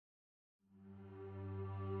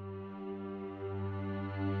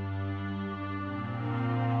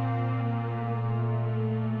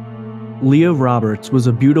Leah Roberts was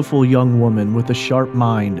a beautiful young woman with a sharp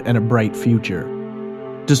mind and a bright future.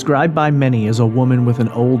 Described by many as a woman with an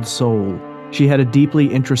old soul, she had a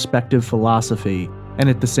deeply introspective philosophy and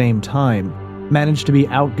at the same time managed to be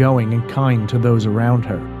outgoing and kind to those around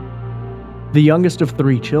her. The youngest of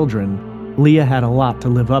 3 children, Leah had a lot to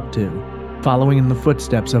live up to, following in the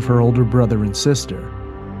footsteps of her older brother and sister.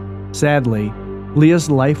 Sadly,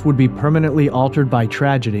 Leah's life would be permanently altered by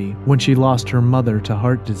tragedy when she lost her mother to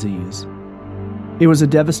heart disease. It was a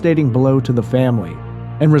devastating blow to the family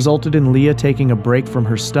and resulted in Leah taking a break from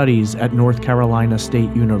her studies at North Carolina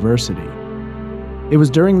State University. It was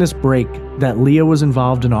during this break that Leah was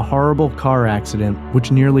involved in a horrible car accident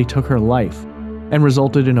which nearly took her life and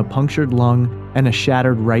resulted in a punctured lung and a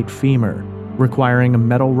shattered right femur, requiring a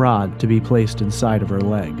metal rod to be placed inside of her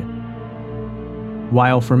leg.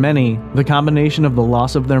 While for many, the combination of the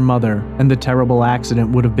loss of their mother and the terrible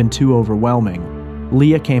accident would have been too overwhelming,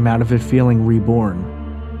 Leah came out of it feeling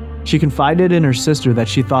reborn. She confided in her sister that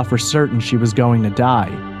she thought for certain she was going to die,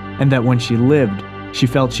 and that when she lived, she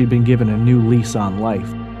felt she'd been given a new lease on life.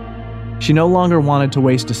 She no longer wanted to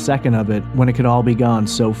waste a second of it when it could all be gone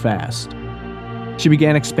so fast. She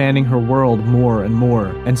began expanding her world more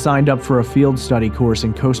and signed up for a field study course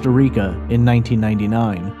in Costa Rica in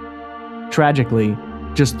 1999. Tragically,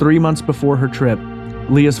 just 3 months before her trip,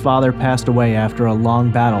 Leah's father passed away after a long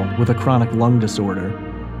battle with a chronic lung disorder.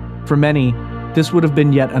 For many, this would have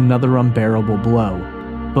been yet another unbearable blow,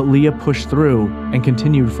 but Leah pushed through and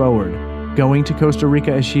continued forward, going to Costa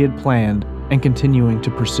Rica as she had planned and continuing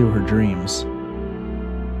to pursue her dreams.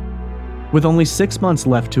 With only 6 months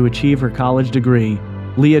left to achieve her college degree,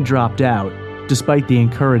 Leah dropped out, despite the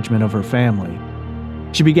encouragement of her family.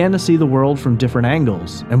 She began to see the world from different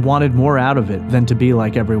angles and wanted more out of it than to be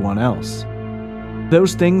like everyone else.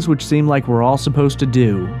 Those things which seemed like we're all supposed to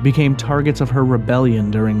do became targets of her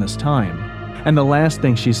rebellion during this time, and the last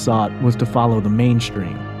thing she sought was to follow the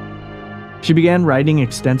mainstream. She began writing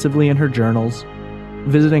extensively in her journals,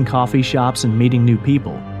 visiting coffee shops and meeting new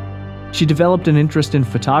people. She developed an interest in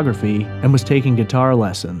photography and was taking guitar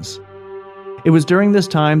lessons. It was during this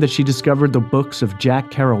time that she discovered the books of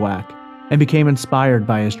Jack Kerouac and became inspired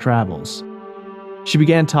by his travels. She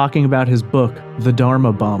began talking about his book, The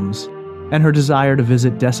Dharma Bums, and her desire to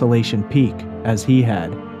visit Desolation Peak, as he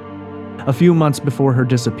had. A few months before her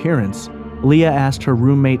disappearance, Leah asked her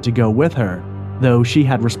roommate to go with her, though she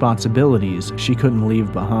had responsibilities she couldn't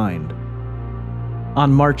leave behind.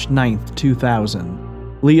 On March 9th,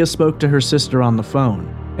 2000, Leah spoke to her sister on the phone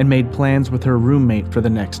and made plans with her roommate for the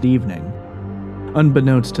next evening.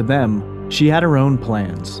 Unbeknownst to them, she had her own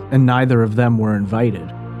plans, and neither of them were invited.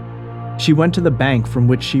 She went to the bank from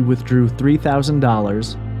which she withdrew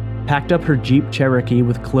 $3,000, packed up her Jeep Cherokee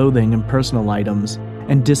with clothing and personal items,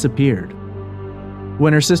 and disappeared.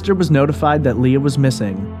 When her sister was notified that Leah was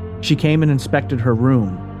missing, she came and inspected her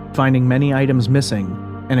room, finding many items missing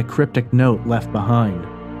and a cryptic note left behind.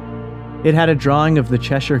 It had a drawing of the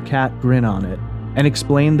Cheshire Cat grin on it, and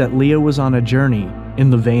explained that Leah was on a journey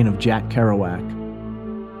in the vein of Jack Kerouac.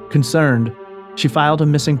 Concerned, she filed a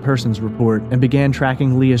missing persons report and began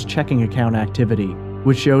tracking Leah's checking account activity,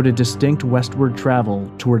 which showed a distinct westward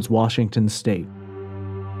travel towards Washington state.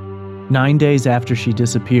 9 days after she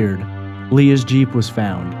disappeared, Leah's Jeep was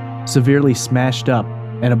found, severely smashed up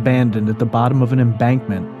and abandoned at the bottom of an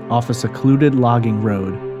embankment off a secluded logging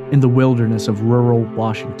road in the wilderness of rural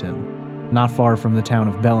Washington, not far from the town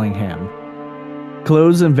of Bellingham.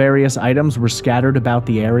 Clothes and various items were scattered about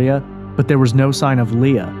the area, but there was no sign of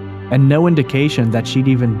Leah, and no indication that she'd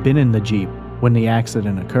even been in the Jeep when the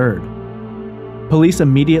accident occurred. Police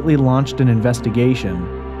immediately launched an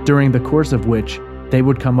investigation, during the course of which they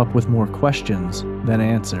would come up with more questions than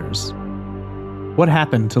answers. What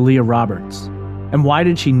happened to Leah Roberts? And why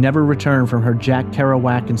did she never return from her Jack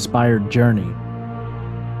Kerouac-inspired journey?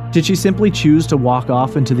 Did she simply choose to walk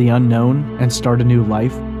off into the unknown and start a new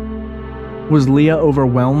life? Was Leah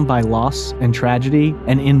overwhelmed by loss and tragedy,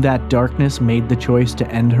 and in that darkness made the choice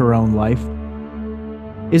to end her own life?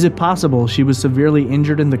 Is it possible she was severely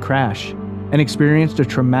injured in the crash and experienced a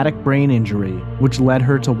traumatic brain injury which led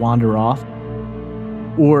her to wander off?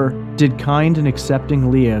 Or did kind and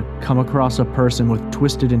accepting Leah come across a person with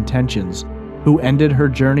twisted intentions who ended her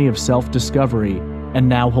journey of self-discovery and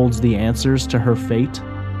now holds the answers to her fate?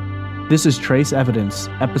 This is Trace Evidence,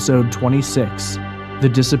 Episode 26, The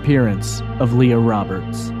Disappearance of Leah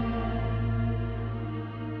Roberts.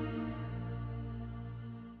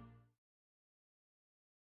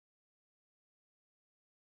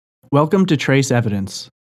 Welcome to Trace Evidence.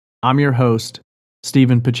 I'm your host,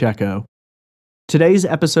 Stephen Pacheco. Today's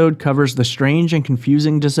episode covers the strange and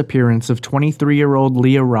confusing disappearance of 23-year-old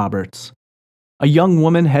Leah Roberts. A young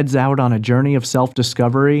woman heads out on a journey of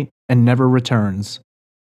self-discovery and never returns.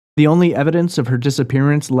 The only evidence of her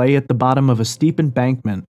disappearance lay at the bottom of a steep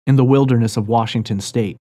embankment in the wilderness of Washington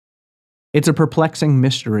state. It's a perplexing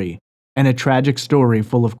mystery and a tragic story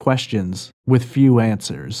full of questions with few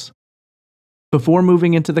answers. Before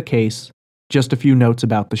moving into the case, just a few notes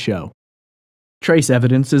about the show. Trace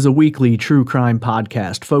Evidence is a weekly true crime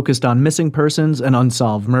podcast focused on missing persons and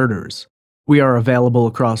unsolved murders. We are available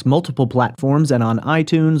across multiple platforms and on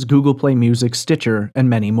iTunes, Google Play Music, Stitcher, and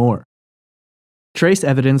many more. Trace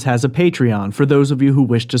Evidence has a Patreon for those of you who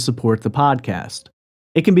wish to support the podcast.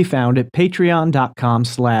 It can be found at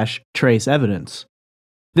patreon.com/traceevidence.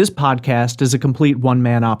 This podcast is a complete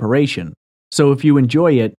one-man operation, so if you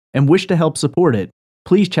enjoy it and wish to help support it,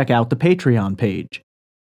 please check out the Patreon page.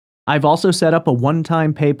 I've also set up a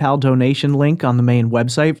one-time PayPal donation link on the main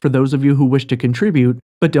website for those of you who wish to contribute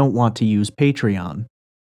but don't want to use Patreon.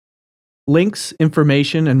 Links,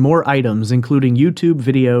 information, and more items, including YouTube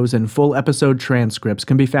videos and full episode transcripts,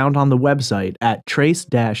 can be found on the website at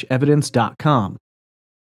trace-evidence.com.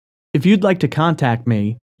 If you'd like to contact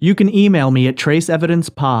me, you can email me at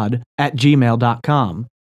traceevidencepod@gmail.com,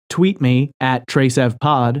 tweet me at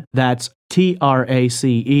traceevpod, that's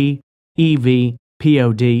TRACEEVPOD,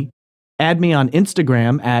 add me on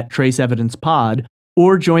Instagram at traceevidencepod,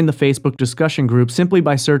 or join the Facebook discussion group simply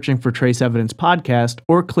by searching for Trace Evidence Podcast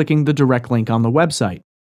or clicking the direct link on the website.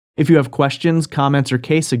 If you have questions, comments, or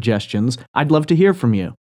case suggestions, I'd love to hear from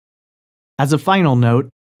you. As a final note,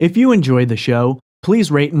 if you enjoy the show,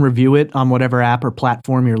 please rate and review it on whatever app or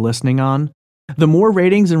platform you're listening on. The more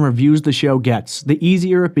ratings and reviews the show gets, the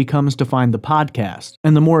easier it becomes to find the podcast,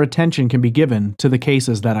 and the more attention can be given to the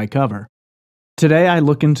cases that I cover. Today I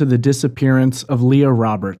look into the disappearance of Leah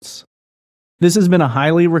Roberts. This has been a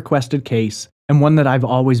highly requested case, and one that I've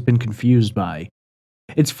always been confused by.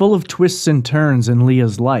 It's full of twists and turns in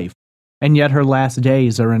Leah's life, and yet her last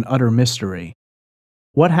days are an utter mystery.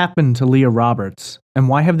 What happened to Leah Roberts, and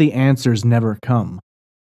why have the answers never come?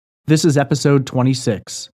 This is episode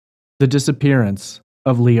 26, The Disappearance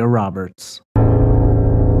of Leah Roberts.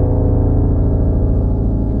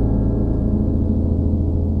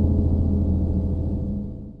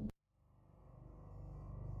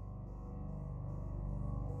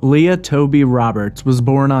 Leah Toby Roberts was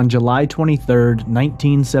born on July 23,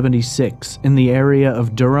 1976, in the area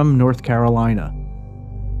of Durham, North Carolina.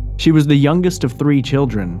 She was the youngest of 3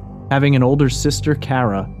 children, having an older sister,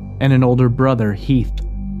 Kara, and an older brother, Heath.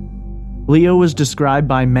 Leah was described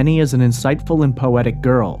by many as an insightful and poetic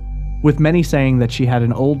girl, with many saying that she had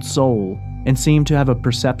an old soul and seemed to have a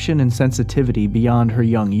perception and sensitivity beyond her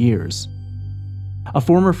young years. A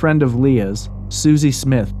former friend of Leah's, Susie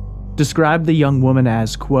Smith, described the young woman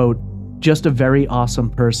as, quote, just a very awesome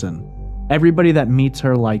person. Everybody that meets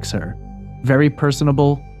her likes her. Very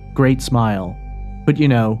personable, great smile. But you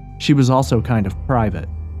know, she was also kind of private.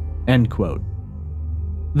 End quote.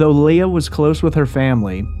 Though Leah was close with her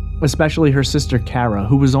family, especially her sister Kara,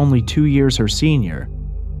 who was only 2 years her senior,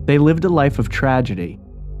 they lived a life of tragedy.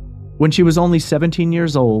 When she was only 17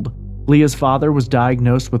 years old, Leah's father was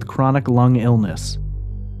diagnosed with chronic lung illness.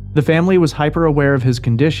 The family was hyper-aware of his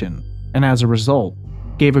condition, and as a result,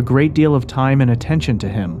 gave a great deal of time and attention to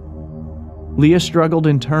him. Leah struggled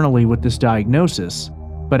internally with this diagnosis,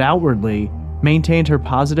 but outwardly maintained her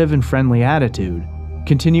positive and friendly attitude,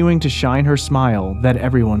 continuing to shine her smile that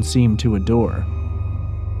everyone seemed to adore.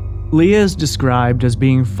 Leah is described as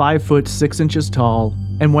being 5 foot 6 inches tall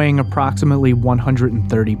and weighing approximately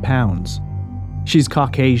 130 pounds. She's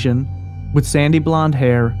Caucasian, with sandy blonde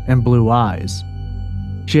hair and blue eyes.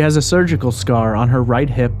 She has a surgical scar on her right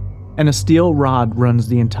hip, and a steel rod runs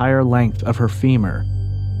the entire length of her femur.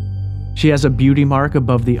 She has a beauty mark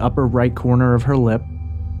above the upper right corner of her lip.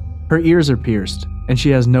 Her ears are pierced, and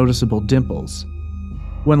she has noticeable dimples.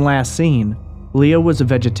 When last seen, Leah was a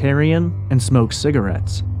vegetarian and smoked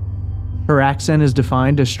cigarettes. Her accent is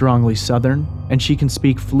defined as strongly Southern, and she can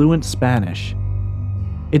speak fluent Spanish.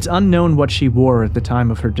 It's unknown what she wore at the time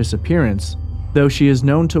of her disappearance, though she is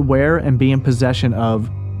known to wear and be in possession of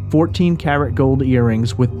 14-karat gold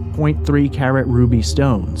earrings with 0.3-karat ruby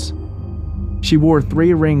stones. She wore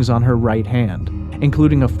 3 rings on her right hand,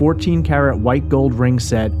 including a 14-karat white gold ring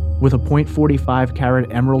set with a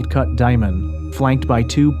 0.45-karat emerald-cut diamond, flanked by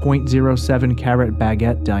 2 0.07-karat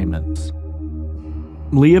baguette diamonds.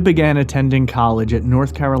 Leah began attending college at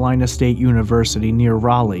North Carolina State University near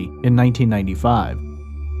Raleigh in 1995.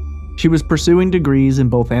 She was pursuing degrees in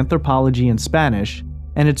both anthropology and Spanish,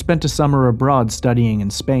 and had spent a summer abroad studying in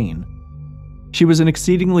Spain. She was an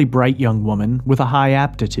exceedingly bright young woman with a high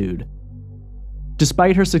aptitude.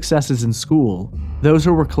 Despite her successes in school, those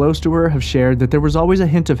who were close to her have shared that there was always a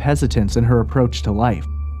hint of hesitance in her approach to life.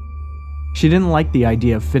 She didn't like the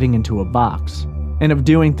idea of fitting into a box, and of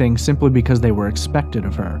doing things simply because they were expected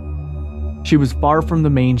of her. She was far from the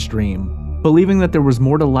mainstream, believing that there was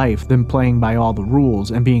more to life than playing by all the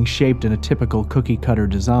rules and being shaped in a typical cookie-cutter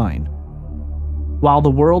design. While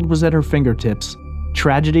the world was at her fingertips,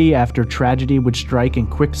 tragedy after tragedy would strike in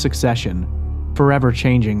quick succession, forever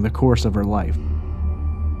changing the course of her life.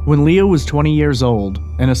 When Leah was 20 years old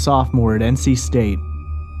and a sophomore at NC State,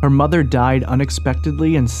 her mother died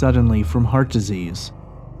unexpectedly and suddenly from heart disease.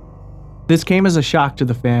 This came as a shock to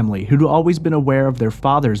the family, who'd always been aware of their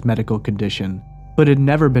father's medical condition, but had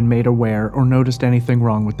never been made aware or noticed anything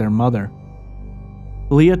wrong with their mother.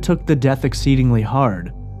 Leah took the death exceedingly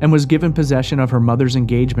hard, and was given possession of her mother's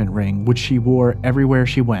engagement ring, which she wore everywhere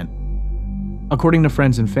she went. According to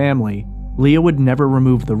friends and family, Leah would never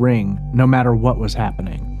remove the ring, no matter what was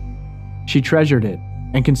happening. She treasured it,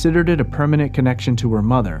 and considered it a permanent connection to her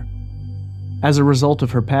mother. As a result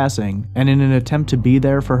of her passing, and in an attempt to be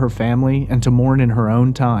there for her family and to mourn in her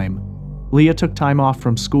own time, Leah took time off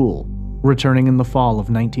from school, returning in the fall of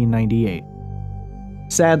 1998.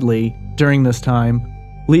 Sadly, during this time,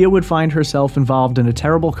 Leah would find herself involved in a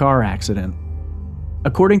terrible car accident.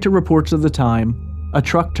 According to reports of the time, a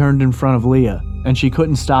truck turned in front of Leah, and she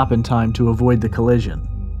couldn't stop in time to avoid the collision.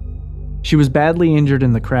 She was badly injured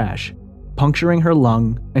in the crash, puncturing her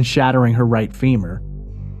lung and shattering her right femur.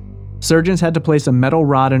 Surgeons had to place a metal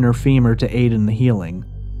rod in her femur to aid in the healing.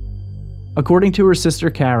 According to her sister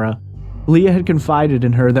Kara, Leah had confided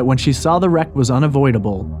in her that when she saw the wreck was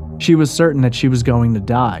unavoidable, she was certain that she was going to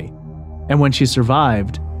die. And when she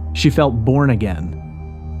survived, she felt born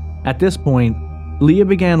again. At this point, Leah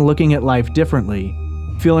began looking at life differently,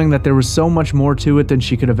 feeling that there was so much more to it than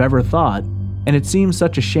she could have ever thought, and it seemed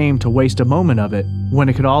such a shame to waste a moment of it when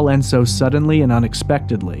it could all end so suddenly and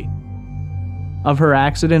unexpectedly. Of her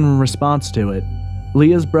accident in response to it,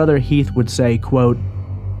 Leah's brother Heath would say, quote,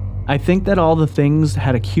 "I think that all the things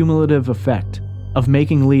had a cumulative effect of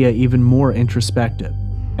making Leah even more introspective,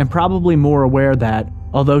 and probably more aware that,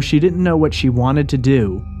 although she didn't know what she wanted to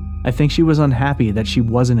do, I think she was unhappy that she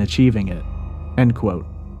wasn't achieving it." End quote.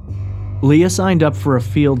 Leah signed up for a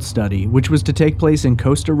field study which was to take place in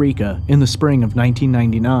Costa Rica in the spring of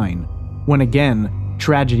 1999, when again,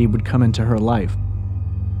 tragedy would come into her life.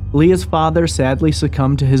 Leah's father sadly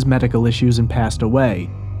succumbed to his medical issues and passed away,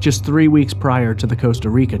 just 3 weeks prior to the Costa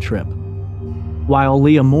Rica trip. While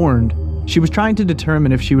Leah mourned, she was trying to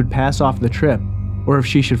determine if she would pass off the trip or if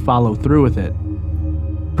she should follow through with it.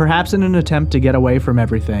 Perhaps in an attempt to get away from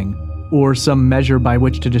everything, or some measure by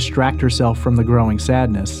which to distract herself from the growing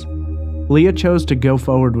sadness, Leah chose to go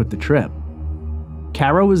forward with the trip.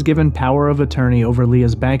 Kara was given power of attorney over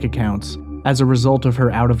Leah's bank accounts as a result of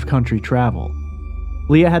her out-of-country travel.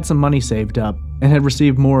 Leah had some money saved up and had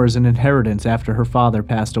received more as an inheritance after her father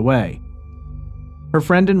passed away. Her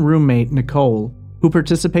friend and roommate, Nicole, who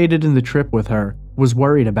participated in the trip with her, was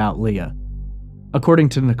worried about Leah. According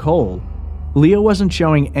to Nicole, Leah wasn't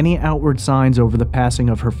showing any outward signs over the passing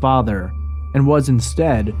of her father, and was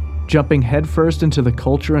instead jumping headfirst into the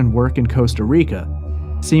culture and work in Costa Rica,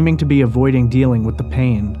 seeming to be avoiding dealing with the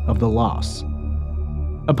pain of the loss.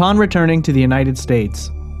 Upon returning to the United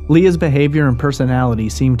States, Leah's behavior and personality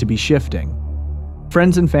seemed to be shifting.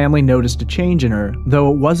 Friends and family noticed a change in her,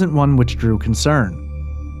 though it wasn't one which drew concern.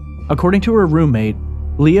 According to her roommate,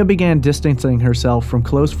 Leah began distancing herself from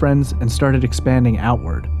close friends and started expanding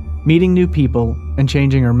outward, meeting new people and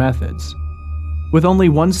changing her methods. With only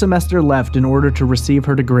 1 semester left in order to receive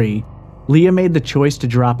her degree, Leah made the choice to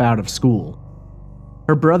drop out of school.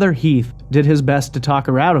 Her brother Heath did his best to talk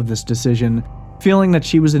her out of this decision, feeling that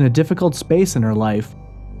she was in a difficult space in her life,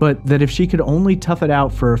 but that if she could only tough it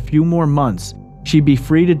out for a few more months, she'd be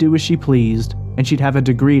free to do as she pleased and she'd have a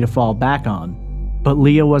degree to fall back on. But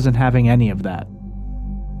Leah wasn't having any of that.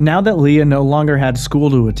 Now that Leah no longer had school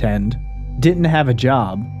to attend, didn't have a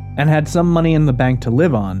job, and had some money in the bank to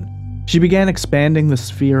live on, she began expanding the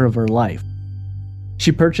sphere of her life.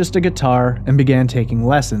 She purchased a guitar and began taking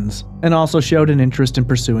lessons, and also showed an interest in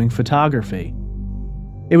pursuing photography.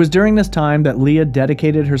 It was during this time that Leah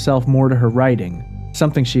dedicated herself more to her writing,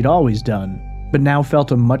 something she'd always done, but now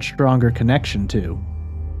felt a much stronger connection to.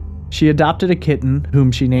 She adopted a kitten,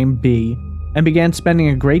 whom she named Bee, and began spending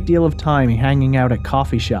a great deal of time hanging out at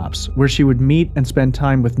coffee shops where she would meet and spend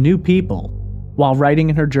time with new people, while writing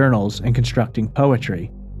in her journals and constructing poetry.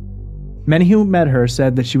 Many who met her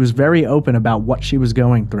said that she was very open about what she was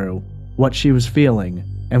going through, what she was feeling,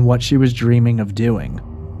 and what she was dreaming of doing.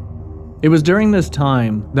 It was during this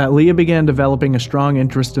time that Leah began developing a strong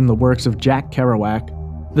interest in the works of Jack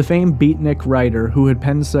Kerouac, the famed beatnik writer who had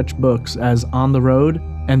penned such books as On the Road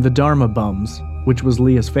and The Dharma Bums, which was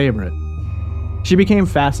Leah's favorite. She became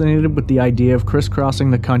fascinated with the idea of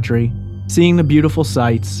crisscrossing the country, seeing the beautiful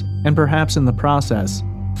sights, and perhaps in the process,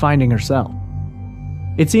 finding herself.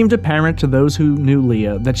 It seemed apparent to those who knew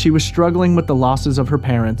Leah that she was struggling with the losses of her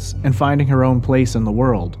parents and finding her own place in the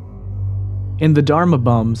world. In The Dharma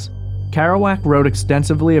Bums, Kerouac wrote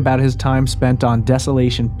extensively about his time spent on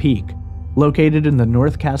Desolation Peak, located in the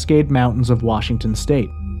North Cascade Mountains of Washington State.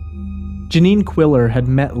 Janine Quiller had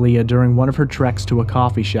met Leah during one of her treks to a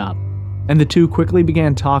coffee shop, and the two quickly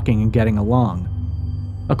began talking and getting along.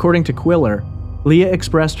 According to Quiller, Leah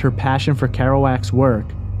expressed her passion for Kerouac's work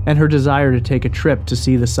and her desire to take a trip to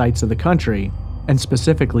see the sights of the country, and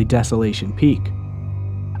specifically Desolation Peak.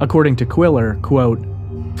 According to Quiller, quote,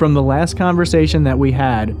 "From the last conversation that we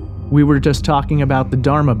had, we were just talking about the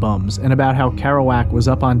Dharma Bums and about how Kerouac was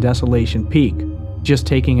up on Desolation Peak, just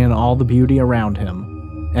taking in all the beauty around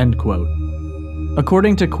him." End quote.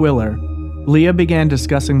 According to Quiller, Leah began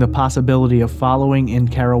discussing the possibility of following in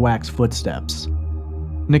Kerouac's footsteps.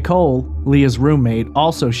 Nicole, Leah's roommate,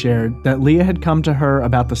 also shared that Leah had come to her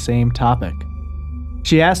about the same topic.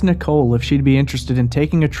 She asked Nicole if she'd be interested in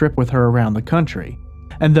taking a trip with her around the country,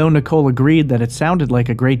 and though Nicole agreed that it sounded like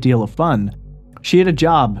a great deal of fun, she had a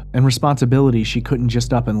job and responsibilities she couldn't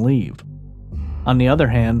just up and leave. On the other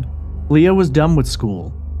hand, Leah was done with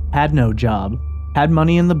school, had no job, had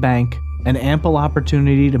money in the bank, and ample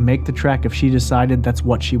opportunity to make the trek if she decided that's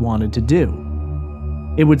what she wanted to do.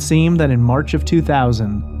 It would seem that in March of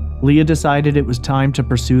 2000, Leah decided it was time to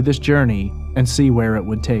pursue this journey and see where it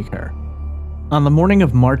would take her. On the morning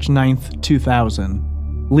of March 9th, 2000,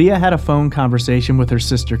 Leah had a phone conversation with her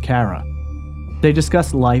sister Kara. They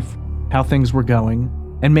discussed life, how things were going,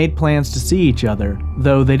 and made plans to see each other,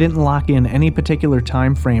 though they didn't lock in any particular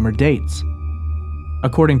time frame or dates.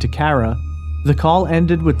 According to Kara, the call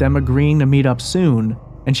ended with them agreeing to meet up soon,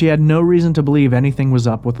 and she had no reason to believe anything was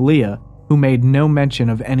up with Leah, who made no mention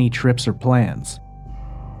of any trips or plans.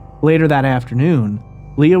 Later that afternoon,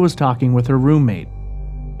 Leah was talking with her roommate.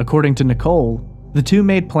 According to Nicole, the two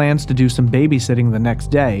made plans to do some babysitting the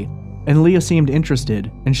next day, and Leah seemed interested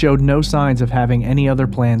and showed no signs of having any other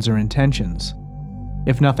plans or intentions.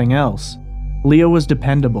 If nothing else, Leah was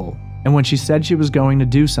dependable, and when she said she was going to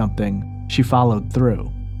do something, she followed through.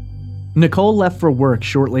 Nicole left for work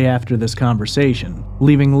shortly after this conversation,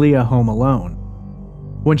 leaving Leah home alone.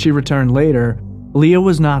 When she returned later, Leah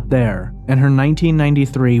was not there, and her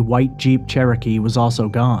 1993 white Jeep Cherokee was also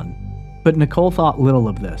gone, but Nicole thought little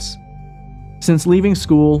of this. Since leaving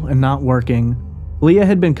school and not working, Leah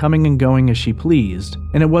had been coming and going as she pleased,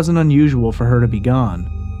 and it wasn't unusual for her to be gone.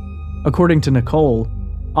 According to Nicole,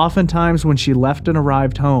 oftentimes when she left and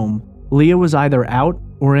arrived home, Leah was either out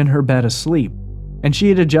or in her bed asleep, and she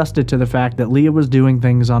had adjusted to the fact that Leah was doing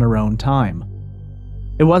things on her own time.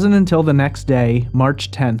 It wasn't until the next day,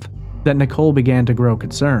 March 10th, that Nicole began to grow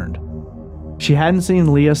concerned. She hadn't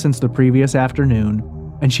seen Leah since the previous afternoon,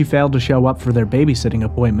 and she failed to show up for their babysitting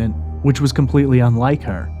appointment, which was completely unlike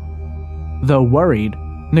her. Though worried,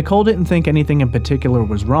 Nicole didn't think anything in particular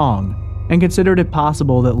was wrong, and considered it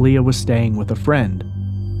possible that Leah was staying with a friend.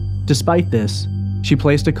 Despite this, she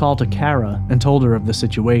placed a call to Kara and told her of the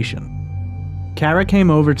situation. Kara came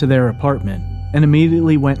over to their apartment and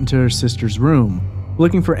immediately went into her sister's room,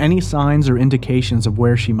 looking for any signs or indications of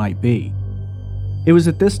where she might be. It was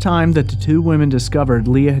at this time that the two women discovered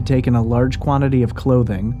Leah had taken a large quantity of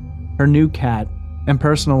clothing, her new cat, and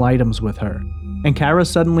personal items with her, and Kara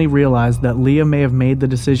suddenly realized that Leah may have made the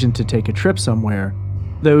decision to take a trip somewhere,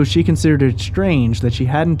 though she considered it strange that she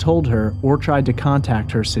hadn't told her or tried to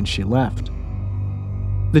contact her since she left.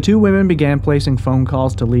 The two women began placing phone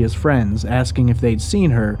calls to Leah's friends asking if they'd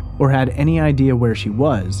seen her or had any idea where she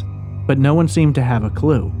was, but no one seemed to have a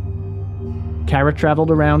clue. Kara traveled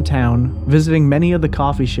around town, visiting many of the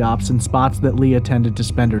coffee shops and spots that Leah tended to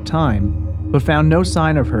spend her time, but found no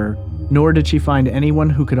sign of her, nor did she find anyone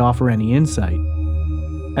who could offer any insight.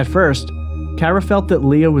 At first, Kara felt that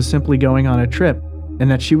Leah was simply going on a trip and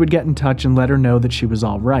that she would get in touch and let her know that she was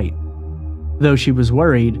all right. Though she was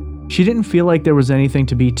worried, she didn't feel like there was anything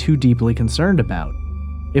to be too deeply concerned about.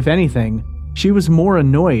 If anything, she was more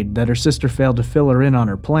annoyed that her sister failed to fill her in on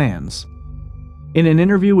her plans. In an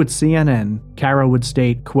interview with CNN, Kara would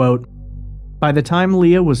state, quote, "By the time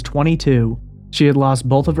Leah was 22, she had lost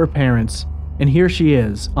both of her parents, and here she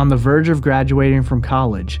is, on the verge of graduating from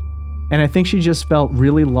college, and I think she just felt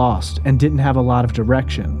really lost and didn't have a lot of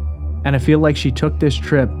direction, and I feel like she took this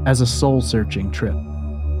trip as a soul-searching trip."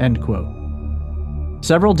 End quote.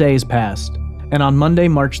 Several days passed, and on Monday,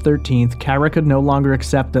 March 13th, Kara could no longer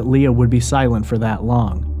accept that Leah would be silent for that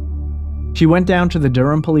long. She went down to the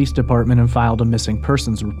Durham Police Department and filed a missing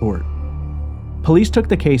persons report. Police took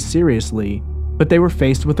the case seriously, but they were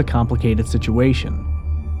faced with a complicated situation.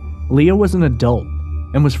 Leah was an adult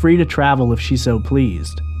and was free to travel if she so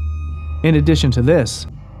pleased. In addition to this,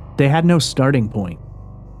 they had no starting point.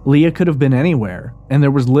 Leah could have been anywhere, and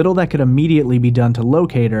there was little that could immediately be done to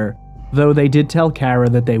locate her, though they did tell Kara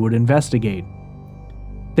that they would investigate.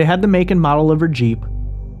 They had the make and model of her Jeep,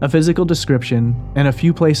 a physical description, and a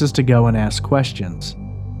few places to go and ask questions.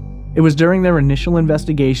 It was during their initial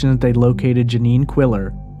investigation that they located Janine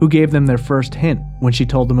Quiller, who gave them their first hint when she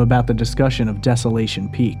told them about the discussion of Desolation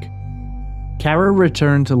Peak. Kara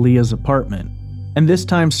returned to Leah's apartment, and this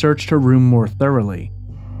time searched her room more thoroughly.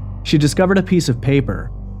 She discovered a piece of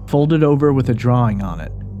paper, folded over with a drawing on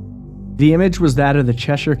it. The image was that of the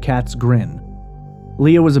Cheshire Cat's grin.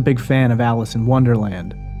 Leah was a big fan of Alice in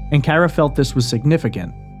Wonderland, and Kara felt this was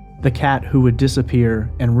significant, the cat who would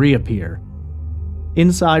disappear and reappear.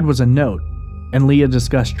 Inside was a note, and Leah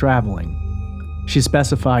discussed traveling. She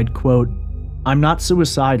specified, quote, "I'm not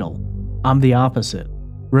suicidal. I'm the opposite.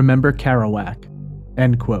 Remember Kerouac,"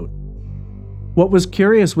 end quote. What was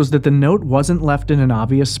curious was that the note wasn't left in an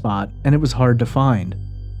obvious spot, and it was hard to find.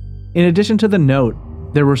 In addition to the note,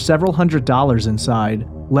 there were several $100s inside,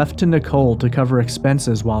 left to Nicole to cover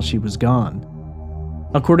expenses while she was gone.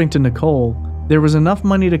 According to Nicole, there was enough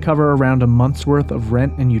money to cover around a month's worth of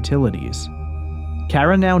rent and utilities.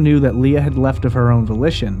 Kara now knew that Leah had left of her own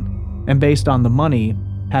volition, and based on the money,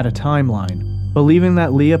 had a timeline, believing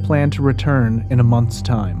that Leah planned to return in a month's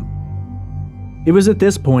time. It was at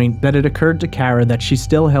this point that it occurred to Kara that she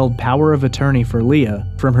still held power of attorney for Leah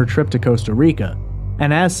from her trip to Costa Rica,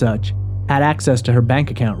 and as such, had access to her bank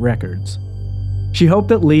account records. She hoped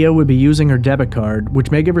that Leah would be using her debit card, which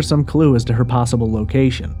may give her some clue as to her possible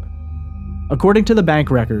location. According to the bank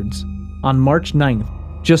records, on March 9th,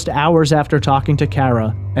 just hours after talking to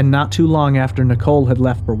Kara and not too long after Nicole had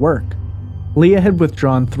left for work, Leah had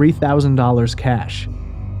withdrawn $3,000 cash.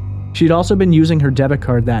 She'd also been using her debit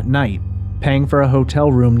card that night, paying for a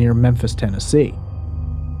hotel room near Memphis, Tennessee.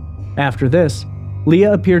 After this,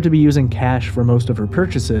 Leah appeared to be using cash for most of her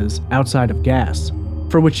purchases outside of gas,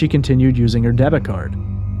 for which she continued using her debit card.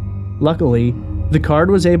 Luckily, the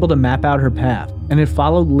card was able to map out her path, and it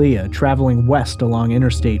followed Leah traveling west along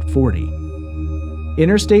Interstate 40.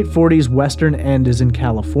 Interstate 40's western end is in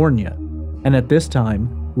California, and at this time,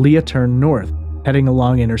 Leah turned north, heading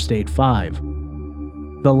along Interstate 5.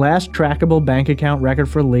 The last trackable bank account record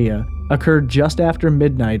for Leah occurred just after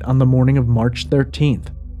midnight on the morning of March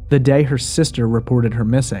 13th, the day her sister reported her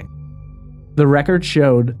missing. The record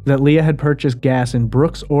showed that Leah had purchased gas in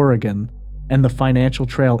Brooks, Oregon, and the financial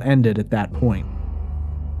trail ended at that point.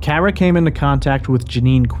 Kara came into contact with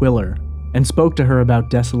Janine Quiller and spoke to her about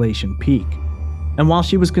Desolation Peak, and while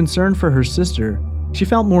she was concerned for her sister, she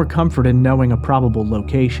felt more comfort in knowing a probable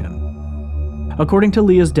location. According to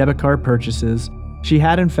Leah's debit card purchases, she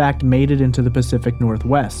had in fact made it into the Pacific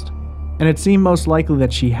Northwest, and it seemed most likely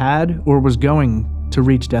that she had or was going to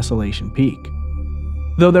reach Desolation Peak.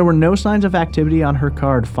 Though there were no signs of activity on her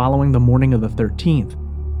card following the morning of the 13th,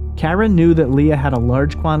 Kara knew that Leah had a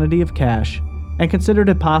large quantity of cash and considered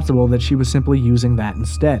it possible that she was simply using that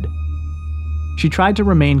instead. She tried to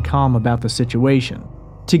remain calm about the situation,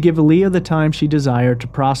 to give Leah the time she desired to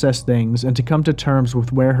process things and to come to terms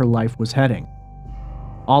with where her life was heading.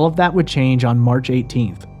 All of that would change on March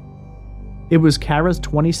 18th. It was Kara's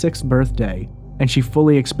 26th birthday, and she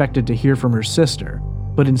fully expected to hear from her sister,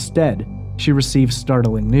 but instead, she received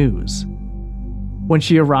startling news. When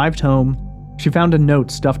she arrived home, she found a note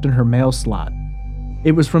stuffed in her mail slot.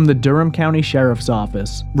 It was from the Durham County Sheriff's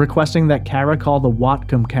Office, requesting that Kara call the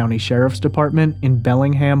Whatcom County Sheriff's Department in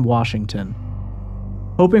Bellingham, Washington.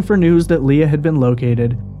 Hoping for news that Leah had been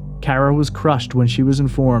located, Kara was crushed when she was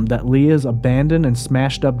informed that Leah's abandoned and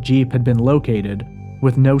smashed up Jeep had been located,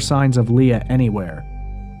 with no signs of Leah anywhere.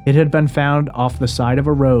 It had been found off the side of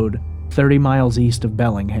a road 30 miles east of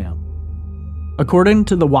Bellingham. According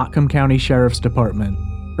to the Whatcom County Sheriff's Department,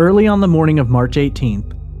 early on the morning of March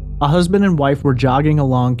 18th, a husband and wife were jogging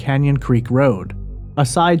along Canyon Creek Road, a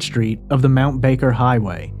side street of the Mount Baker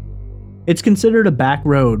Highway. It's considered a back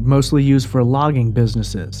road mostly used for logging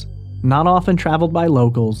businesses, not often traveled by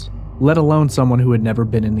locals, let alone someone who had never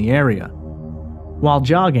been in the area. While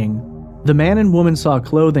jogging, the man and woman saw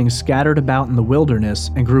clothing scattered about in the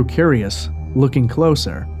wilderness and grew curious, looking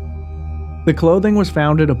closer. The clothing was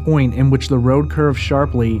found at a point in which the road curves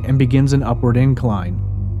sharply and begins an upward incline.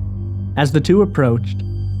 As the two approached,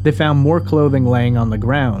 they found more clothing laying on the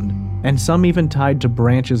ground, and some even tied to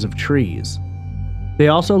branches of trees. They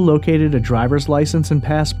also located a driver's license and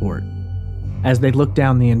passport. As they looked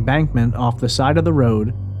down the embankment off the side of the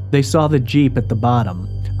road, they saw the Jeep at the bottom,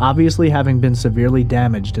 obviously having been severely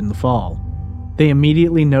damaged in the fall. They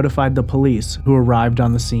immediately notified the police, who arrived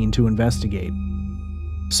on the scene to investigate.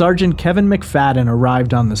 Sergeant Kevin McFadden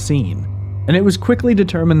arrived on the scene, and it was quickly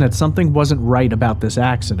determined that something wasn't right about this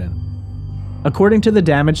accident. According to the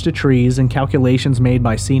damage to trees and calculations made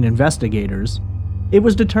by scene investigators, it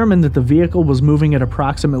was determined that the vehicle was moving at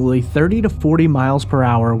approximately 30 to 40 miles per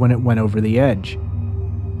hour when it went over the edge.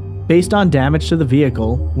 Based on damage to the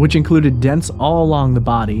vehicle, which included dents all along the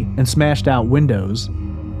body and smashed out windows,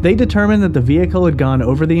 they determined that the vehicle had gone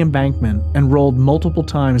over the embankment and rolled multiple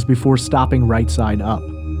times before stopping right side up.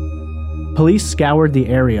 Police scoured the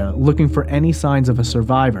area looking for any signs of a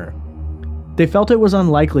survivor. They felt it was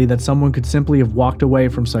unlikely that someone could simply have walked away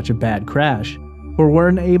from such a bad crash, or were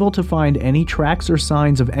unable to find any tracks or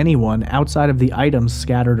signs of anyone outside of the items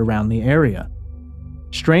scattered around the area.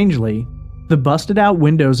 Strangely, the busted-out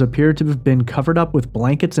windows appeared to have been covered up with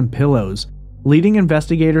blankets and pillows, leading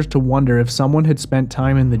investigators to wonder if someone had spent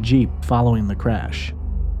time in the Jeep following the crash.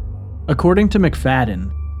 According to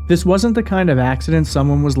McFadden, this wasn't the kind of accident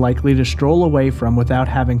someone was likely to stroll away from without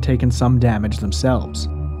having taken some damage themselves.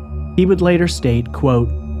 He would later state, quote,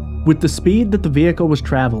 "With the speed that the vehicle was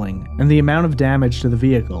traveling and the amount of damage to the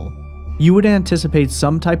vehicle, you would anticipate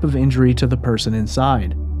some type of injury to the person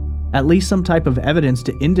inside. At least some type of evidence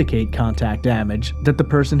to indicate contact damage that the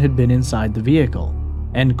person had been inside the vehicle."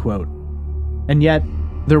 End quote. And yet,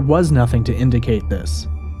 there was nothing to indicate this.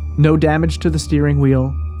 No damage to the steering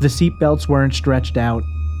wheel, the seat belts weren't stretched out,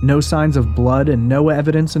 no signs of blood, and no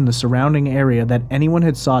evidence in the surrounding area that anyone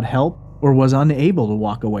had sought help or was unable to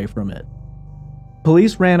walk away from it.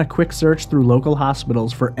 Police ran a quick search through local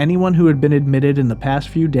hospitals for anyone who had been admitted in the past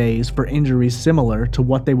few days for injuries similar to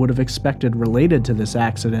what they would have expected related to this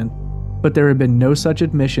accident, but there had been no such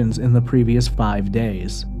admissions in the previous 5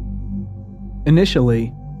 days.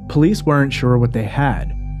 Initially, police weren't sure what they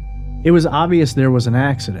had. It was obvious there was an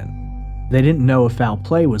accident. They didn't know if foul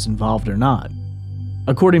play was involved or not.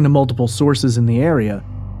 According to multiple sources in the area,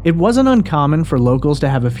 it wasn't uncommon for locals to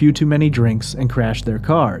have a few too many drinks and crash their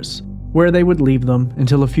cars, where they would leave them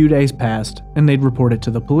until a few days passed and they'd report it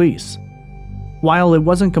to the police. While it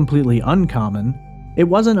wasn't completely uncommon, it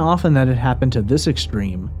wasn't often that it happened to this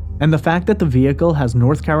extreme, and the fact that the vehicle has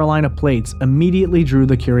North Carolina plates immediately drew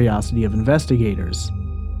the curiosity of investigators.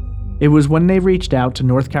 It was when they reached out to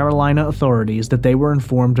North Carolina authorities that they were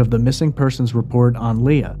informed of the missing persons report on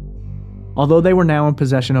Leah. Although they were now in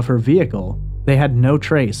possession of her vehicle, they had no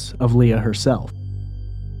trace of Leah herself.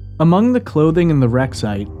 Among the clothing in the wreck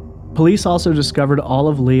site, police also discovered all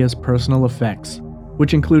of Leah's personal effects,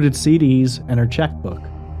 which included CDs and her checkbook.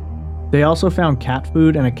 They also found cat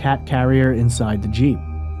food and a cat carrier inside the Jeep.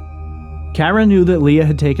 Kara knew that Leah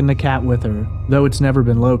had taken the cat with her, though it's never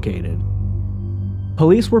been located.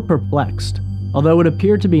 Police were perplexed. Although it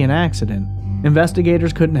appeared to be an accident,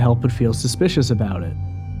 investigators couldn't help but feel suspicious about it.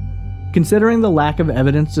 Considering the lack of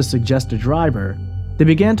evidence to suggest a driver, they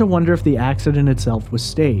began to wonder if the accident itself was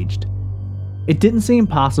staged. It didn't seem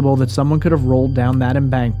possible that someone could have rolled down that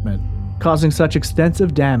embankment, causing such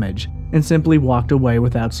extensive damage, and simply walked away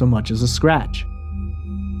without so much as a scratch.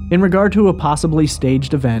 In regard to a possibly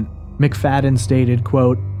staged event, McFadden stated,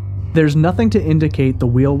 quote, "There's nothing to indicate the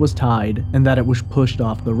wheel was tied and that it was pushed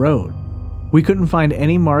off the road. We couldn't find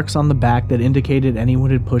any marks on the back that indicated anyone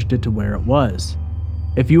had pushed it to where it was.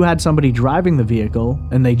 If you had somebody driving the vehicle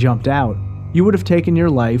and they jumped out, you would have taken your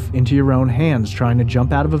life into your own hands trying to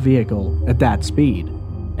jump out of a vehicle at that speed."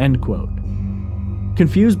 End quote.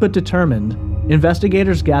 Confused but determined,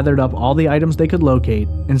 investigators gathered up all the items they could locate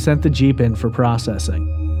and sent the Jeep in for processing.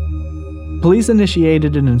 Police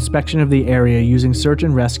initiated an inspection of the area using search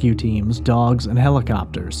and rescue teams, dogs, and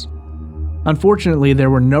helicopters. Unfortunately, there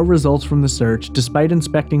were no results from the search despite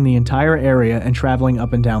inspecting the entire area and traveling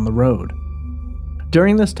up and down the road.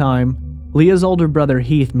 During this time, Leah's older brother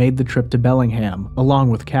Heath made the trip to Bellingham, along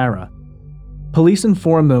with Kara. Police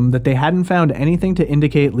informed them that they hadn't found anything to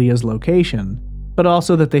indicate Leah's location, but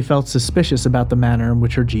also that they felt suspicious about the manner in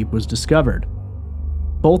which her Jeep was discovered.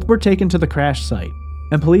 Both were taken to the crash site,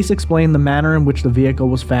 and police explained the manner in which the vehicle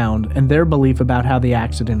was found and their belief about how the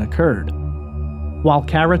accident occurred. While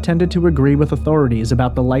Kara tended to agree with authorities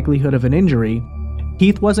about the likelihood of an injury,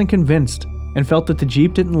 Heath wasn't convinced and felt that the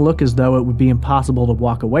Jeep didn't look as though it would be impossible to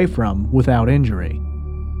walk away from without injury.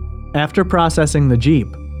 After processing the Jeep,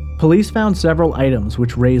 police found several items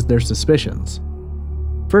which raised their suspicions.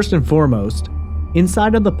 First and foremost,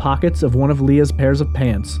 inside of the pockets of one of Leah's pairs of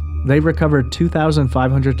pants, they recovered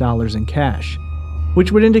 $2,500 in cash,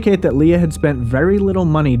 which would indicate that Leah had spent very little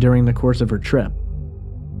money during the course of her trip.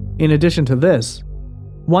 In addition to this,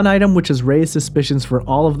 one item which has raised suspicions for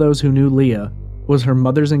all of those who knew Leah was her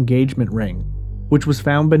mother's engagement ring, which was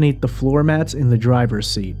found beneath the floor mats in the driver's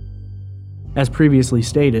seat. As previously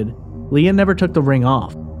stated, Leah never took the ring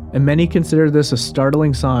off, and many consider this a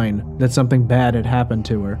startling sign that something bad had happened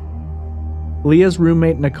to her. Leah's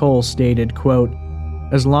roommate Nicole stated, quote,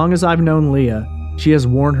 "As long as I've known Leah, she has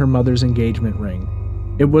worn her mother's engagement ring.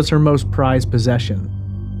 It was her most prized possession,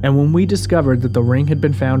 and when we discovered that the ring had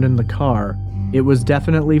been found in the car, it was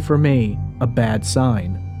definitely, for me, a bad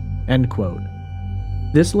sign." End quote.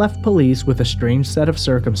 This left police with a strange set of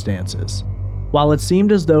circumstances. While it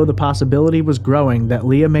seemed as though the possibility was growing that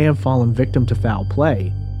Leah may have fallen victim to foul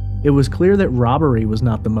play, it was clear that robbery was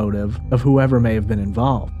not the motive of whoever may have been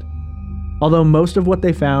involved. Although most of what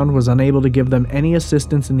they found was unable to give them any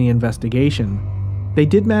assistance in the investigation, they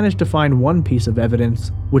did manage to find one piece of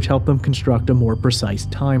evidence which helped them construct a more precise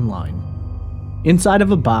timeline. Inside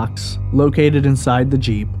of a box, located inside the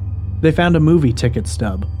Jeep, they found a movie ticket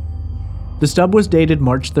stub. The stub was dated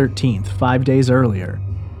March 13th, 5 days earlier,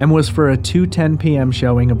 and was for a 2:10 p.m.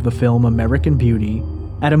 showing of the film American Beauty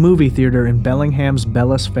at a movie theater in Bellingham's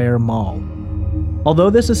Bellis Fair Mall. Although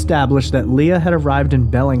this established that Leah had arrived in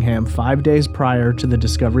Bellingham 5 days prior to the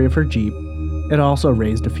discovery of her Jeep, it also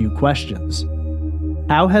raised a few questions.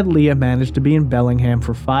 How had Leah managed to be in Bellingham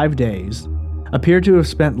for 5 days, appear to have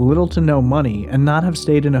spent little to no money, and not have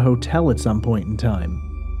stayed in a hotel at some point in time?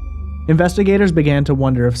 Investigators began to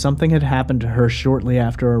wonder if something had happened to her shortly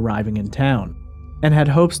after arriving in town, and had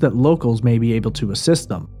hopes that locals may be able to assist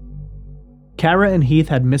them. Kara and Heath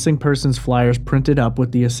had missing persons flyers printed up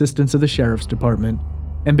with the assistance of the sheriff's department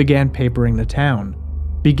and began papering the town,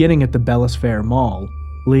 beginning at the Bellis Fair Mall,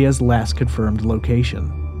 Leah's last confirmed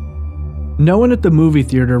location. No one at the movie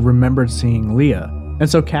theater remembered seeing Leah, and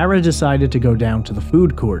so Kara decided to go down to the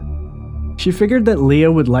food court. She figured that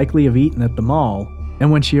Leah would likely have eaten at the mall,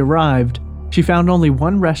 and when she arrived, she found only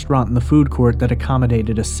one restaurant in the food court that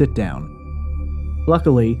accommodated a sit-down.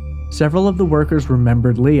 Luckily, several of the workers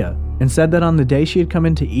remembered Leah and said that on the day she had come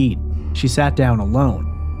in to eat, she sat down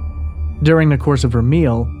alone. During the course of her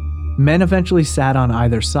meal, men eventually sat on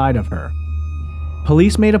either side of her.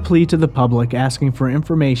 Police made a plea to the public asking for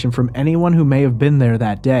information from anyone who may have been there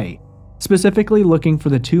that day, specifically looking for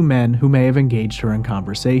the two men who may have engaged her in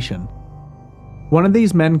conversation. One of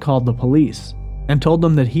these men called the police and told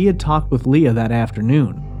them that he had talked with Leah that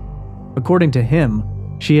afternoon. According to him,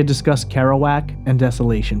 she had discussed Kerouac and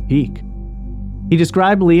Desolation Peak. He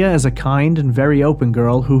described Leah as a kind and very open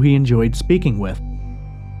girl who he enjoyed speaking with.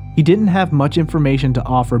 He didn't have much information to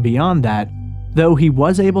offer beyond that, though he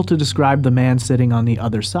was able to describe the man sitting on the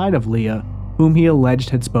other side of Leah, whom he alleged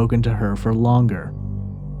had spoken to her for longer.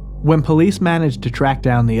 When police managed to track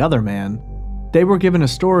down the other man, they were given a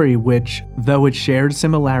story which, though it shared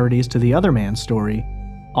similarities to the other man's story,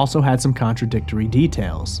 also had some contradictory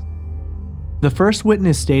details. The first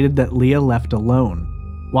witness stated that Leah left alone,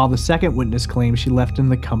 while the second witness claimed she left in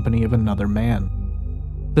the company of another man.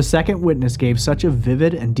 The second witness gave such a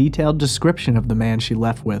vivid and detailed description of the man she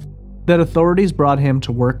left with that authorities brought him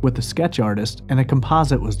to work with a sketch artist and a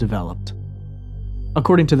composite was developed.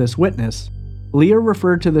 According to this witness, Leah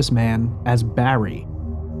referred to this man as Barry.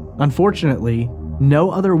 Unfortunately,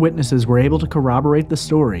 no other witnesses were able to corroborate the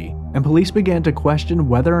story, and police began to question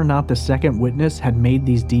whether or not the second witness had made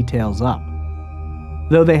these details up.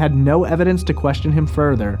 Though they had no evidence to question him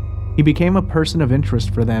further, he became a person of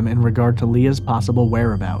interest for them in regard to Leah's possible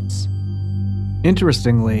whereabouts.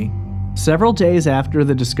 Interestingly, several days after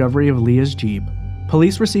the discovery of Leah's Jeep,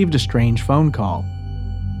 police received a strange phone call.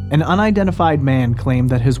 An unidentified man claimed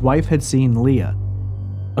that his wife had seen Leah.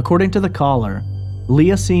 According to the caller,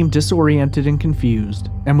 Leah seemed disoriented and confused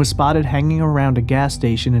and was spotted hanging around a gas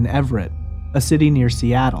station in Everett, a city near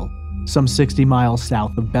Seattle, some 60 miles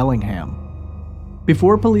south of Bellingham.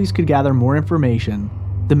 Before police could gather more information,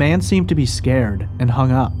 the man seemed to be scared and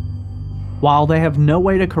hung up. While they have no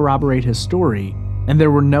way to corroborate his story, and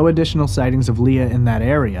there were no additional sightings of Leah in that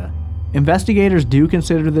area, investigators do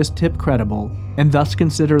consider this tip credible and thus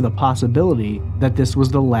consider the possibility that this was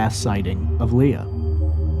the last sighting of Leah.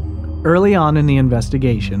 Early on in the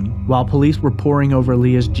investigation, while police were poring over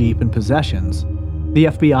Leah's Jeep and possessions, the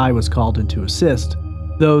FBI was called in to assist,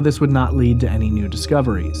 though this would not lead to any new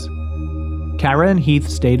discoveries. Kara and Heath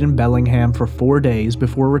stayed in Bellingham for 4 days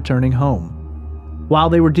before returning home. While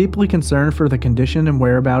they were deeply concerned for the condition and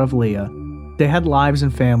whereabouts of Leah, they had lives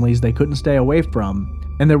and families they couldn't stay away from,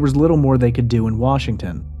 and there was little more they could do in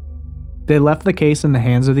Washington. They left the case in the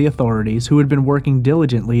hands of the authorities, who had been working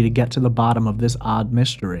diligently to get to the bottom of this odd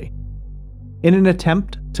mystery. In an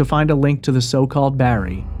attempt to find a link to the so-called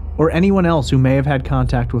Barry, or anyone else who may have had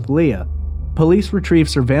contact with Leah, police retrieved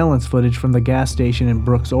surveillance footage from the gas station in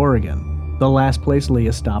Brooks, Oregon, the last place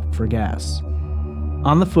Leah stopped for gas.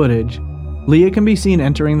 On the footage, Leah can be seen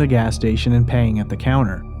entering the gas station and paying at the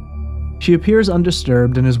counter. She appears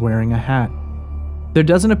undisturbed and is wearing a hat. There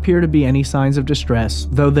doesn't appear to be any signs of distress,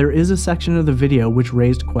 though there is a section of the video which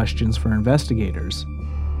raised questions for investigators.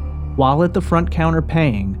 While at the front counter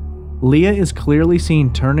paying, Leah is clearly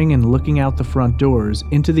seen turning and looking out the front doors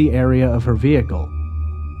into the area of her vehicle.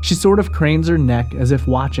 She sort of cranes her neck as if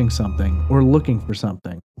watching something or looking for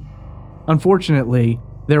something. Unfortunately,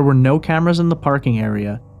 there were no cameras in the parking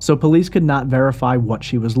area, so police could not verify what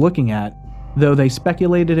she was looking at, though they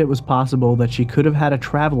speculated it was possible that she could have had a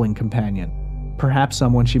traveling companion, perhaps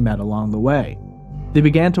someone she met along the way. They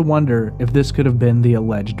began to wonder if this could have been the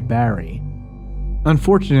alleged Barry.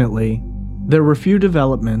 Unfortunately, there were few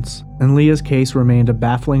developments, and Leah's case remained a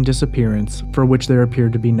baffling disappearance for which there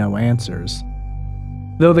appeared to be no answers.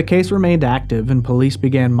 Though the case remained active and police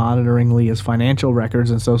began monitoring Leah's financial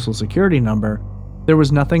records and social security number, there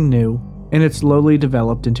was nothing new, and it slowly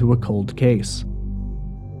developed into a cold case.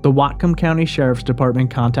 The Whatcom County Sheriff's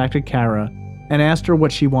Department contacted Kara and asked her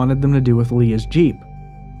what she wanted them to do with Leah's Jeep.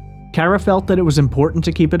 Kara felt that it was important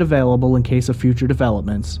to keep it available in case of future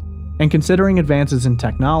developments, and considering advances in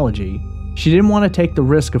technology, she didn't want to take the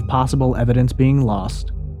risk of possible evidence being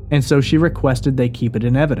lost, and so she requested they keep it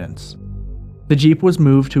in evidence. The Jeep was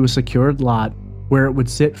moved to a secured lot where it would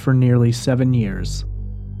sit for nearly 7 years.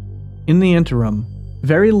 In the interim,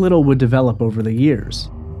 very little would develop over the years.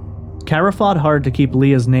 Kara fought hard to keep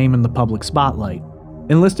Leah's name in the public spotlight,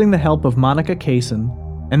 enlisting the help of Monica Kaysen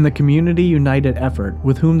and the Community United effort,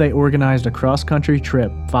 with whom they organized a cross-country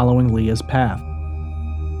trip following Leah's path.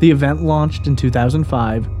 The event launched in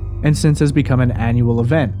 2005 and since has become an annual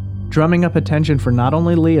event, drumming up attention for not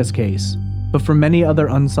only Leah's case, but for many other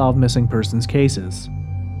unsolved missing persons cases.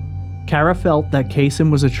 Kara felt that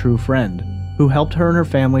Kaysen was a true friend, who helped her and her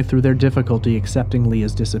family through their difficulty accepting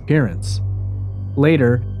Leah's disappearance.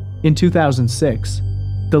 Later, in 2006,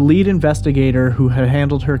 the lead investigator who had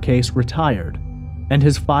handled her case retired, and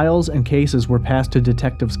his files and cases were passed to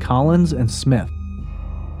detectives Collins and Smith.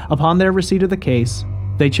 Upon their receipt of the case,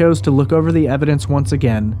 they chose to look over the evidence once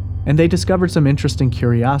again, and they discovered some interesting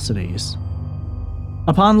curiosities.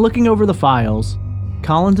 Upon looking over the files,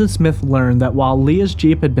 Collins and Smith learned that while Leah's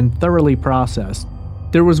Jeep had been thoroughly processed,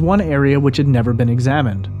 there was one area which had never been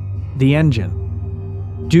examined: the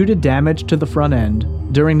engine. Due to damage to the front end,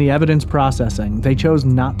 during the evidence processing, they chose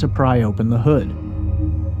not to pry open the hood.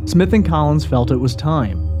 Smith and Collins felt it was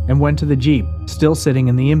time, and went to the Jeep, still sitting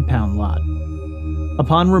in the impound lot.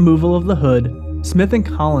 Upon removal of the hood, Smith and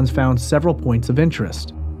Collins found several points of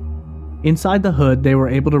interest. Inside the hood, they were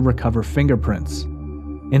able to recover fingerprints.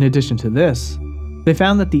 In addition to this, they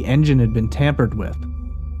found that the engine had been tampered with.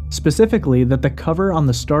 Specifically, that the cover on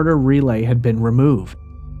the starter relay had been removed.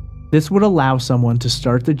 This would allow someone to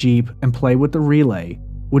start the Jeep and play with the relay,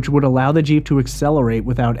 which would allow the Jeep to accelerate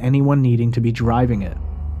without anyone needing to be driving it.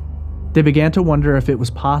 They began to wonder if it was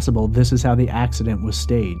possible this is how the accident was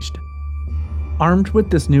staged. Armed with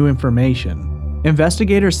this new information,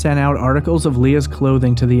 investigators sent out articles of Leah's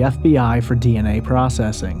clothing to the FBI for DNA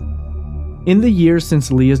processing. In the years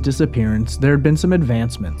since Leah's disappearance, there had been some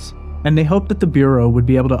advancements, and they hoped that the Bureau would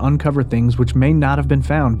be able to uncover things which may not have been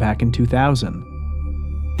found back in 2000.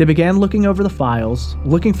 They began looking over the files,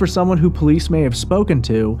 looking for someone who police may have spoken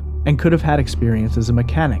to and could have had experience as a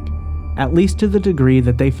mechanic, at least to the degree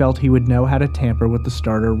that they felt he would know how to tamper with the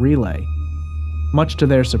starter relay. Much to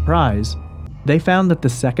their surprise, they found that the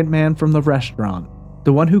second man from the restaurant,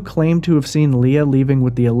 the one who claimed to have seen Leah leaving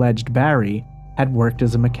with the alleged Barry, had worked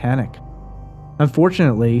as a mechanic.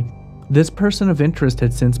 Unfortunately, this person of interest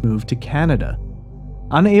had since moved to Canada.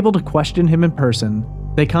 Unable to question him in person,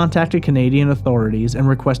 they contacted Canadian authorities and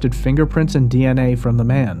requested fingerprints and DNA from the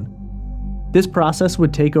man. This process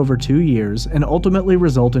would take over 2 years and ultimately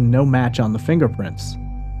result in no match on the fingerprints.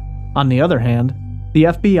 On the other hand, the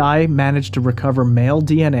FBI managed to recover male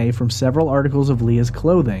DNA from several articles of Leah's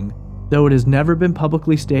clothing, though it has never been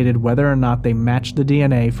publicly stated whether or not they matched the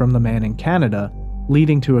DNA from the man in Canada,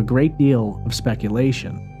 leading to a great deal of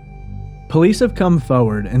speculation. Police have come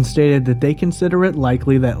forward and stated that they consider it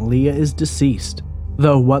likely that Leah is deceased,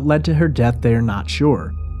 though what led to her death they are not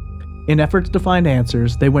sure. In efforts to find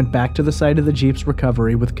answers, they went back to the site of the Jeep's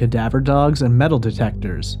recovery with cadaver dogs and metal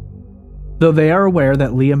detectors. Though they are aware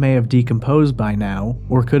that Leah may have decomposed by now,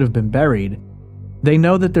 or could have been buried, They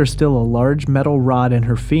know that there's still a large metal rod in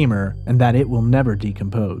her femur and that it will never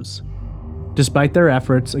decompose. Despite their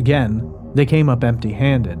efforts, again, they came up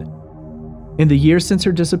empty-handed. In the years since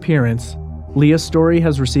her disappearance, Leah's story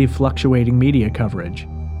has received fluctuating media coverage.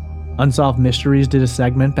 Unsolved Mysteries did a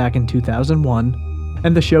segment back in 2001,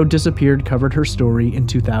 and the show Disappeared covered her story in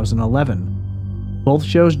 2011. Both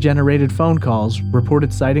shows generated phone calls,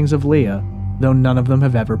 reported sightings of Leah, though none of them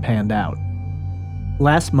have ever panned out.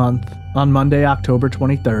 Last month, on Monday, October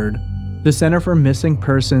 23rd, the Center for Missing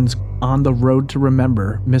Persons On the Road to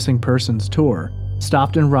Remember Missing Persons Tour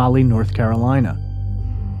stopped in Raleigh, North Carolina.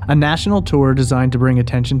 A national tour designed to bring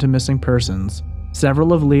attention to missing persons,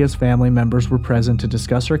 several of Leah's family members were present to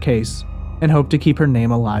discuss her case and hope to keep her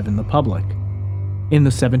name alive in the public. In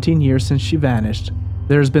the 17 years since she vanished,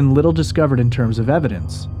 there has been little discovered in terms of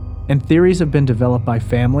evidence, and theories have been developed by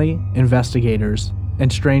family, investigators,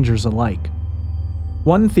 and strangers alike.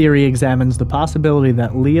 One theory examines the possibility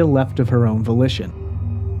that Leah left of her own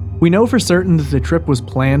volition. We know for certain that the trip was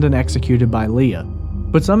planned and executed by Leah,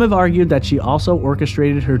 but some have argued that she also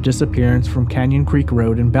orchestrated her disappearance from Canyon Creek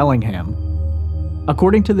Road in Bellingham.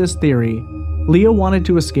 According to this theory, Leah wanted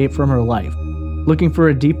to escape from her life, looking for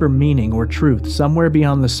a deeper meaning or truth somewhere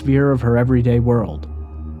beyond the sphere of her everyday world.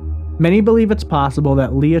 Many believe it's possible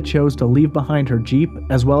that Leah chose to leave behind her Jeep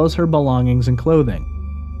as well as her belongings and clothing.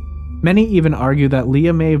 Many even argue that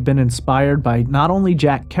Leah may have been inspired by not only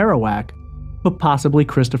Jack Kerouac, but possibly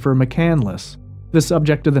Christopher McCandless, the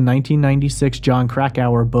subject of the 1996 Jon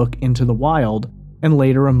Krakauer book Into the Wild, and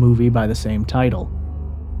later a movie by the same title.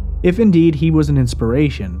 If indeed he was an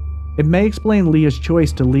inspiration, it may explain Leah's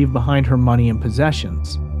choice to leave behind her money and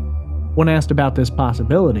possessions. When asked about this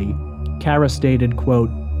possibility, Kara stated, quote,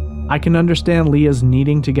 "I can understand Leah's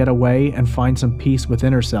needing to get away and find some peace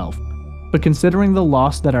within herself, but considering the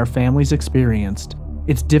loss that our families experienced,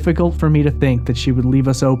 it's difficult for me to think that she would leave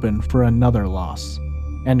us open for another loss."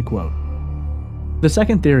 End quote. The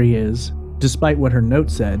second theory is, despite what her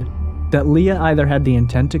note said, that Leah either had the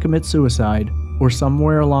intent to commit suicide or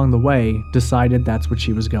somewhere along the way decided that's what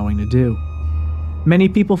she was going to do. Many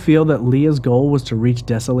people feel that Leah's goal was to reach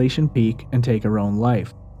Desolation Peak and take her own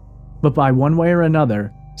life. But by one way or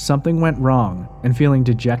another, something went wrong, and feeling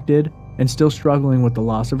dejected and still struggling with the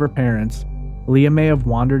loss of her parents, Leah may have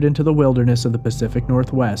wandered into the wilderness of the Pacific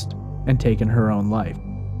Northwest and taken her own life.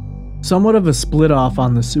 Somewhat of a split-off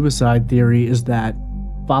on the suicide theory is that,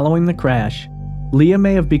 following the crash, Leah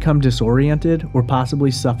may have become disoriented or possibly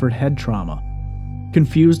suffered head trauma.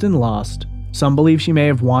 Confused and lost, some believe she may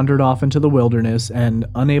have wandered off into the wilderness and,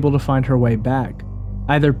 unable to find her way back,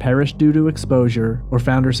 either perished due to exposure or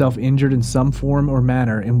found herself injured in some form or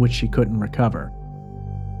manner in which she couldn't recover.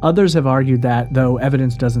 Others have argued that, though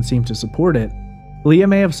evidence doesn't seem to support it, Leah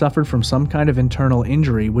may have suffered from some kind of internal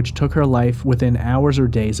injury which took her life within hours or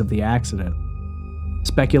days of the accident.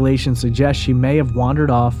 Speculation suggests she may have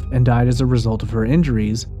wandered off and died as a result of her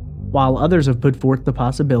injuries, while others have put forth the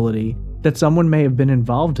possibility that someone may have been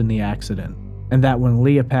involved in the accident, and that when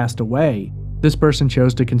Leah passed away, this person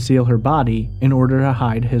chose to conceal her body in order to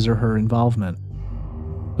hide his or her involvement.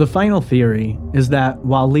 The final theory is that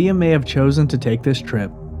while Leah may have chosen to take this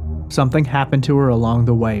trip, something happened to her along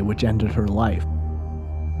the way which ended her life.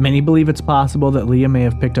 Many believe it's possible that Leah may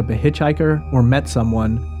have picked up a hitchhiker or met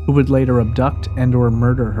someone who would later abduct and/or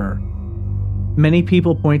murder her. Many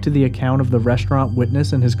people point to the account of the restaurant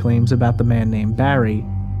witness and his claims about the man named Barry,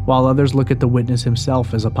 while others look at the witness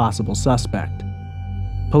himself as a possible suspect.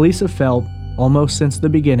 Police have felt, almost since the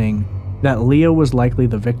beginning, that Leah was likely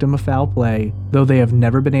the victim of foul play, though they have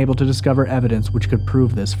never been able to discover evidence which could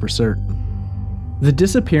prove this for certain. The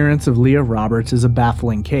disappearance of Leah Roberts is a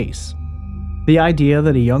baffling case. The idea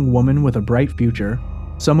that a young woman with a bright future,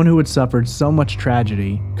 someone who had suffered so much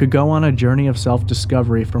tragedy, could go on a journey of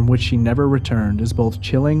self-discovery from which she never returned is both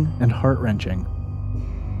chilling and heart-wrenching.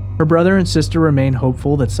 Her brother and sister remain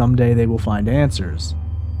hopeful that someday they will find answers,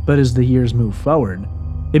 but as the years move forward,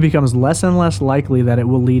 it becomes less and less likely that it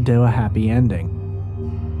will lead to a happy ending.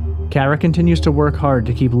 Kara continues to work hard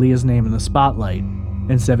to keep Leah's name in the spotlight,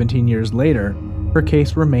 and 17 years later, her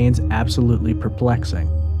case remains absolutely perplexing.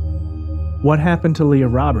 What happened to Leah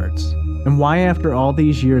Roberts, and why after all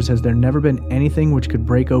these years has there never been anything which could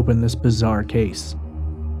break open this bizarre case?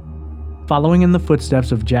 Following in the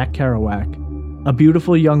footsteps of Jack Kerouac, a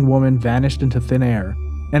beautiful young woman vanished into thin air,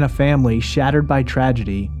 and a family shattered by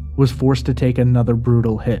tragedy was forced to take another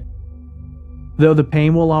brutal hit. Though the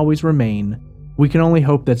pain will always remain, we can only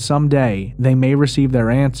hope that someday they may receive their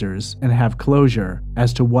answers and have closure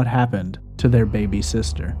as to what happened to their baby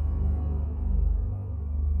sister.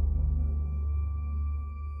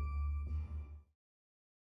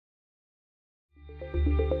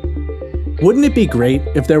 Wouldn't it be great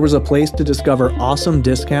if there was a place to discover awesome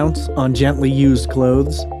discounts on gently used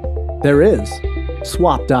clothes? There is.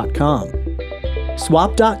 Swap.com.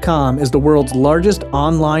 Swap.com is the world's largest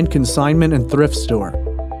online consignment and thrift store.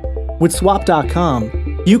 With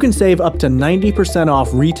Swap.com, you can save up to 90%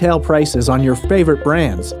 off retail prices on your favorite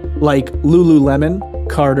brands like Lululemon,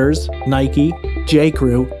 Carter's, Nike,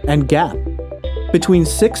 J.Crew, and Gap. Between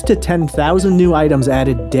 6,000 to 10,000 new items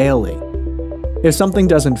added daily. If something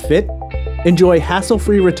doesn't fit, enjoy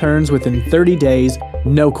hassle-free returns within 30 days,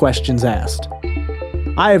 no questions asked.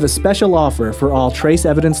 I have a special offer for all Trace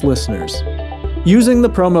Evidence listeners. Using the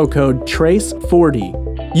promo code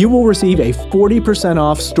TRACE40, you will receive a 40%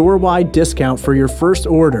 off store-wide discount for your first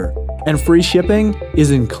order, and free shipping is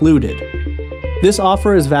included. This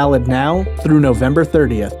offer is valid now through November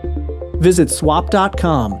 30th. Visit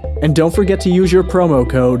swap.com and don't forget to use your promo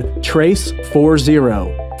code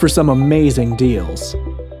TRACE40 for some amazing deals.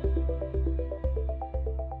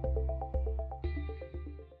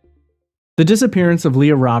 The disappearance of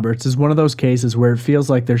Leah Roberts is one of those cases where it feels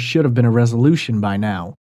like there should have been a resolution by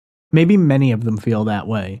now. Maybe many of them feel that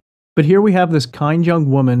way. But here we have this kind young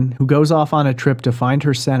woman who goes off on a trip to find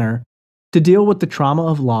her center, to deal with the trauma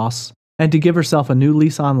of loss, and to give herself a new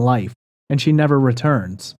lease on life, and she never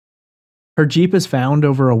returns. Her Jeep is found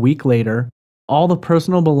over a week later, all the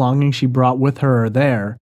personal belongings she brought with her are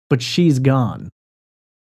there, but she's gone.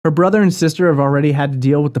 Her brother and sister have already had to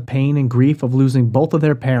deal with the pain and grief of losing both of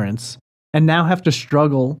their parents, and now have to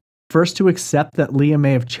struggle first to accept that Leah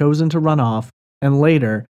may have chosen to run off, and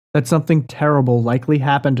later that something terrible likely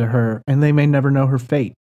happened to her and they may never know her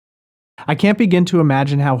fate. I can't begin to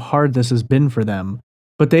imagine how hard this has been for them,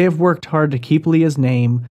 but they have worked hard to keep Leah's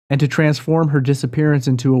name and to transform her disappearance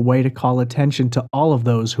into a way to call attention to all of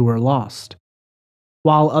those who are lost.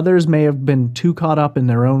 While others may have been too caught up in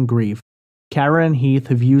their own grief, Kara and Heath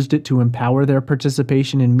have used it to empower their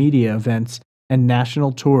participation in media events and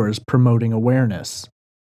national tours promoting awareness.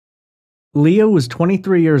 Leah was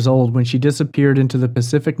 23 years old when she disappeared into the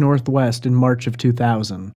Pacific Northwest in March of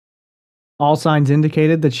 2000. All signs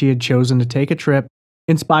indicated that she had chosen to take a trip,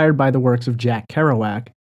 inspired by the works of Jack Kerouac,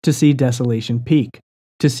 to see Desolation Peak,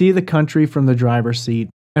 to see the country from the driver's seat,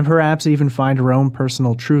 and perhaps even find her own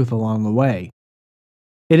personal truth along the way.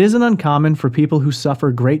 It isn't uncommon for people who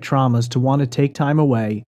suffer great traumas to want to take time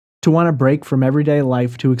away, to want a break from everyday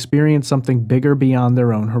life to experience something bigger beyond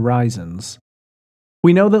their own horizons.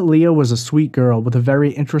 We know that Leah was a sweet girl with a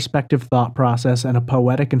very introspective thought process and a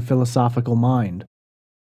poetic and philosophical mind.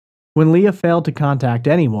 When Leah failed to contact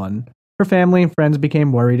anyone, her family and friends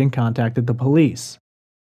became worried and contacted the police.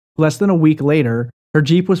 Less than a week later, her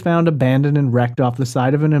Jeep was found abandoned and wrecked off the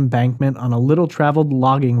side of an embankment on a little-traveled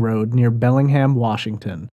logging road near Bellingham,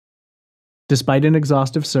 Washington. Despite an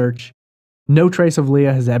exhaustive search, no trace of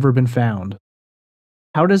Leah has ever been found.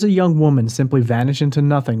 How does a young woman simply vanish into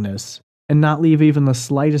nothingness and not leave even the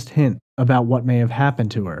slightest hint about what may have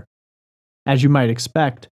happened to her? As you might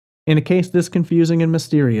expect, in a case this confusing and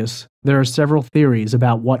mysterious, there are several theories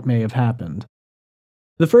about what may have happened.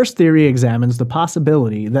 The first theory examines the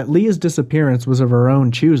possibility that Leah's disappearance was of her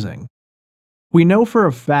own choosing. We know for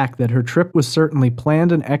a fact that her trip was certainly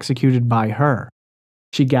planned and executed by her.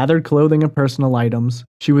 She gathered clothing and personal items,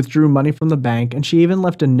 she withdrew money from the bank, and she even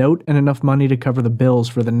left a note and enough money to cover the bills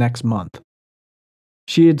for the next month.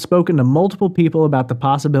 She had spoken to multiple people about the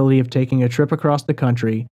possibility of taking a trip across the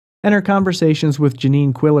country, and her conversations with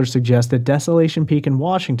Janine Quiller suggest that Desolation Peak in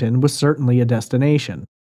Washington was certainly a destination.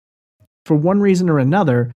 For one reason or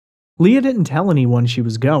another, Leah didn't tell anyone she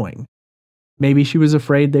was going. Maybe she was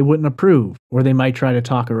afraid they wouldn't approve, or they might try to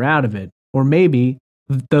talk her out of it, or maybe,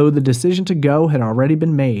 though the decision to go had already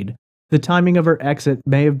been made, the timing of her exit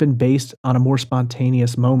may have been based on a more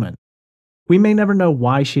spontaneous moment. We may never know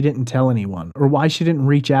why she didn't tell anyone, or why she didn't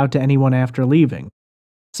reach out to anyone after leaving.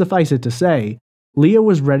 Suffice it to say, Leah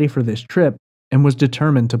was ready for this trip and was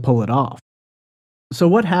determined to pull it off. So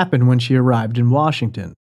what happened when she arrived in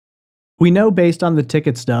Washington? We know based on the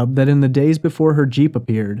ticket stub that in the days before her Jeep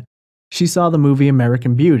appeared, she saw the movie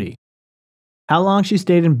American Beauty. How long she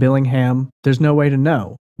stayed in Bellingham, there's no way to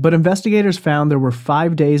know, but investigators found there were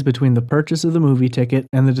 5 days between the purchase of the movie ticket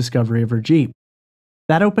and the discovery of her Jeep.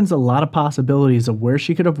 That opens a lot of possibilities of where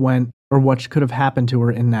she could have went or what could have happened to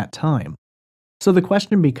her in that time. So the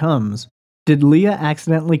question becomes, did Leah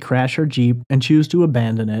accidentally crash her Jeep and choose to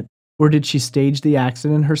abandon it, or did she stage the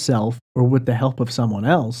accident herself, or with the help of someone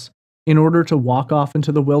else, in order to walk off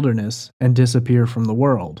into the wilderness and disappear from the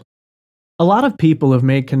world? A lot of people have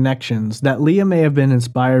made connections that Leah may have been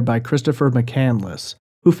inspired by Christopher McCandless,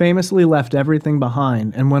 who famously left everything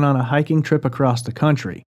behind and went on a hiking trip across the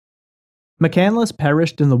country. McCandless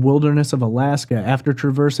perished in the wilderness of Alaska after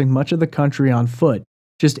traversing much of the country on foot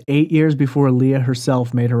just 8 years before Leah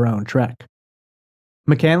herself made her own trek.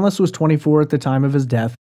 McCandless was 24 at the time of his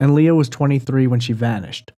death, and Leah was 23 when she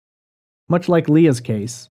vanished. Much like Leah's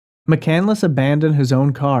case, McCandless abandoned his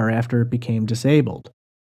own car after it became disabled.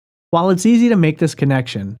 While it's easy to make this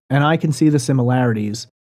connection, and I can see the similarities,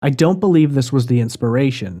 I don't believe this was the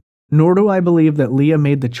inspiration, nor do I believe that Leah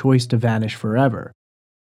made the choice to vanish forever.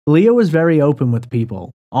 Leah was very open with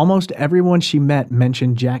people. Almost everyone she met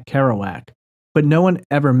mentioned Jack Kerouac, but no one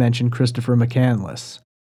ever mentioned Christopher McCandless.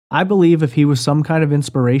 I believe if he was some kind of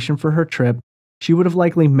inspiration for her trip, she would have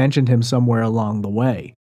likely mentioned him somewhere along the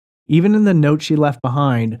way. Even in the note she left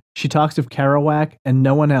behind, she talks of Kerouac and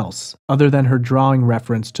no one else, other than her drawing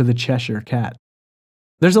reference to the Cheshire Cat.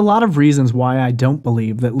 There's a lot of reasons why I don't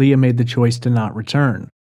believe that Leah made the choice to not return.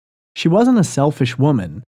 She wasn't a selfish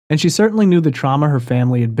woman, and she certainly knew the trauma her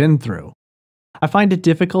family had been through. I find it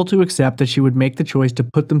difficult to accept that she would make the choice to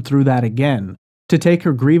put them through that again, to take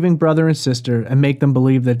her grieving brother and sister and make them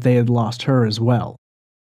believe that they had lost her as well.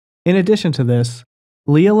 In addition to this,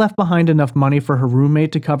 Leah left behind enough money for her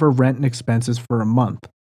roommate to cover rent and expenses for a month.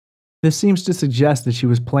 This seems to suggest that she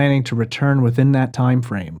was planning to return within that time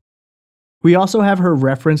frame. We also have her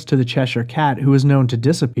reference to the Cheshire Cat, who is known to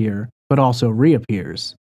disappear, but also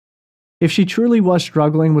reappears. If she truly was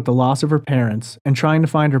struggling with the loss of her parents and trying to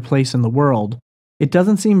find her place in the world, it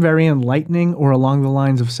doesn't seem very enlightening or along the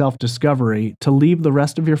lines of self-discovery to leave the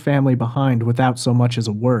rest of your family behind without so much as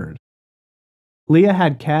a word. Leah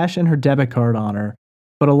had cash and her debit card on her,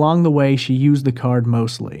 but along the way she used the card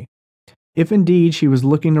mostly. If indeed she was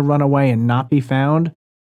looking to run away and not be found,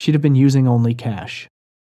 she'd have been using only cash.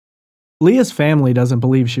 Leah's family doesn't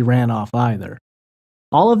believe she ran off either.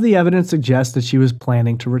 All of the evidence suggests that she was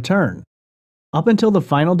planning to return. Up until the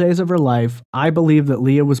final days of her life, I believe that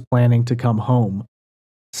Leah was planning to come home.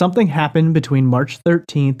 Something happened between March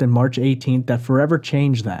 13th and March 18th that forever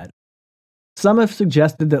changed that. Some have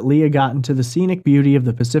suggested that Leah got into the scenic beauty of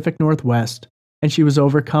the Pacific Northwest, and she was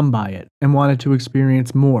overcome by it and wanted to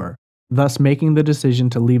experience more, thus making the decision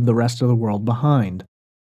to leave the rest of the world behind.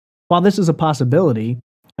 While this is a possibility,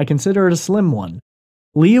 I consider it a slim one.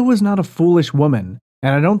 Leah was not a foolish woman,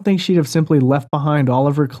 and I don't think she'd have simply left behind all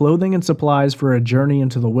of her clothing and supplies for a journey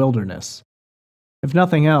into the wilderness. If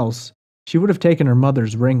nothing else, she would have taken her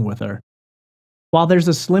mother's ring with her. While there's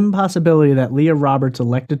a slim possibility that Leah Roberts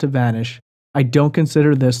elected to vanish, I don't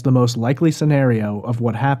consider this the most likely scenario of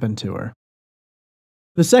what happened to her.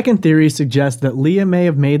 The second theory suggests that Leah may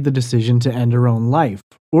have made the decision to end her own life,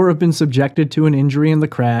 or have been subjected to an injury in the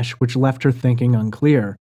crash which left her thinking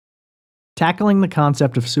unclear. Tackling the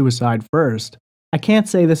concept of suicide first, I can't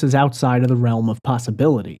say this is outside of the realm of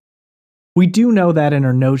possibility. We do know that in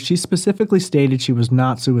her notes she specifically stated she was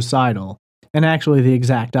not suicidal, and actually the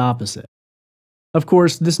exact opposite. Of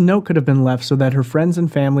course, this note could have been left so that her friends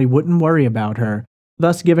and family wouldn't worry about her,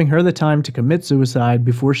 thus giving her the time to commit suicide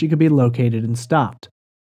before she could be located and stopped.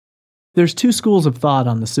 There's two schools of thought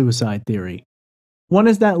on the suicide theory. One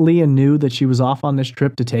is that Leah knew that she was off on this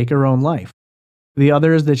trip to take her own life. The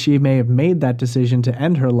other is that she may have made that decision to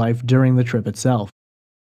end her life during the trip itself.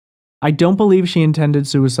 I don't believe she intended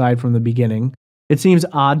suicide from the beginning. It seems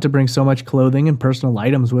odd to bring so much clothing and personal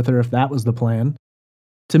items with her if that was the plan.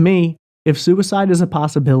 To me, if suicide is a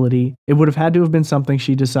possibility, it would have had to have been something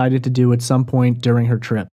she decided to do at some point during her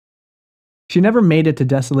trip. She never made it to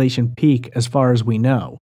Desolation Peak as far as we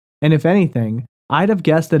know, and if anything, I'd have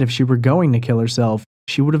guessed that if she were going to kill herself,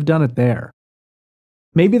 she would have done it there.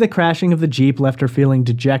 Maybe the crashing of the Jeep left her feeling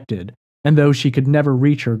dejected, and though she could never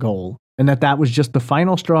reach her goal, and that was just the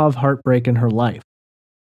final straw of heartbreak in her life.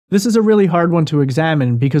 This is a really hard one to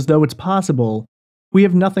examine because though it's possible, we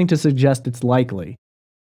have nothing to suggest it's likely.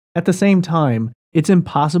 At the same time, it's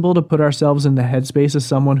impossible to put ourselves in the headspace of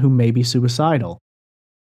someone who may be suicidal.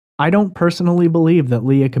 I don't personally believe that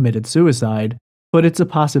Leah committed suicide, but it's a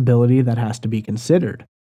possibility that has to be considered.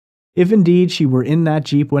 If indeed she were in that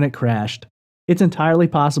Jeep when it crashed, it's entirely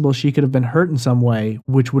possible she could have been hurt in some way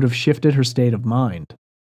which would have shifted her state of mind.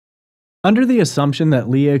 Under the assumption that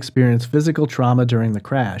Leah experienced physical trauma during the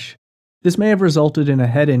crash, this may have resulted in a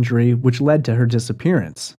head injury which led to her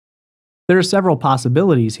disappearance. There are several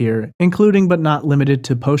possibilities here, including but not limited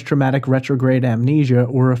to post-traumatic retrograde amnesia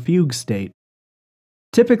or a fugue state.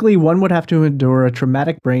 Typically, one would have to endure a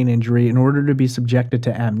traumatic brain injury in order to be subjected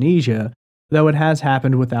to amnesia, though it has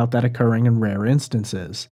happened without that occurring in rare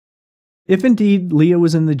instances. If indeed Leah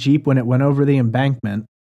was in the Jeep when it went over the embankment,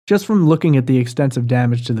 just from looking at the extensive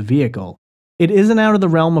damage to the vehicle, it isn't out of the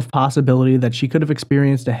realm of possibility that she could have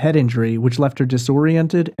experienced a head injury which left her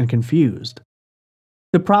disoriented and confused.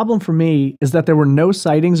 The problem for me is that there were no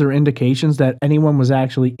sightings or indications that anyone was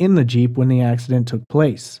actually in the Jeep when the accident took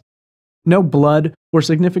place. No blood or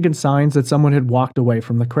significant signs that someone had walked away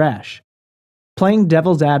from the crash. Playing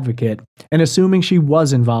devil's advocate and assuming she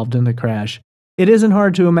was involved in the crash, it isn't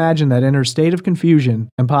hard to imagine that in her state of confusion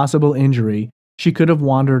and possible injury, she could have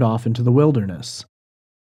wandered off into the wilderness.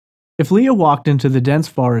 If Leah walked into the dense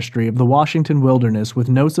forestry of the Washington wilderness with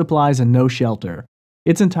no supplies and no shelter,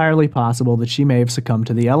 it's entirely possible that she may have succumbed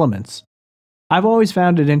to the elements. I've always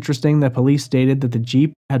found it interesting that police stated that the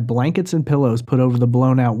Jeep had blankets and pillows put over the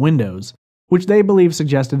blown-out windows, which they believe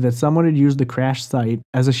suggested that someone had used the crash site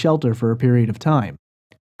as a shelter for a period of time.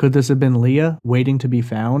 Could this have been Leah, waiting to be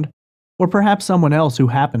found? Or perhaps someone else who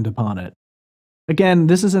happened upon it? Again,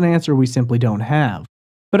 this is an answer we simply don't have,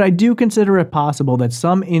 but I do consider it possible that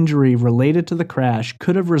some injury related to the crash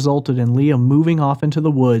could have resulted in Leah moving off into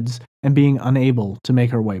the woods and being unable to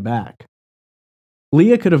make her way back.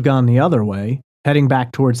 Leah could have gone the other way, heading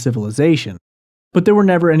back towards civilization, but there were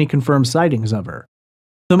never any confirmed sightings of her.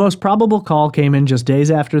 The most probable call came in just days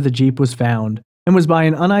after the Jeep was found, and was by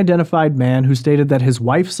an unidentified man who stated that his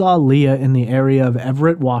wife saw Leah in the area of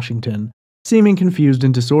Everett, Washington, seeming confused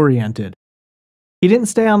and disoriented. He didn't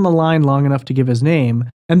stay on the line long enough to give his name,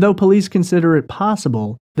 and though police consider it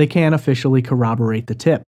possible, they can't officially corroborate the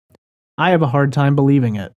tip. I have a hard time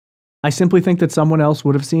believing it. I simply think that someone else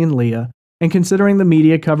would have seen Leah, and considering the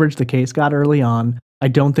media coverage the case got early on, I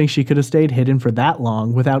don't think she could have stayed hidden for that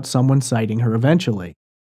long without someone sighting her eventually.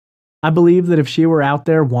 I believe that if she were out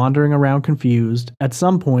there wandering around confused, at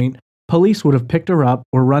some point, police would have picked her up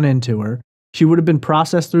or run into her, she would have been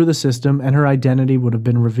processed through the system, and her identity would have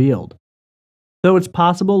been revealed. Though it's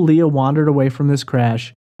possible Leah wandered away from this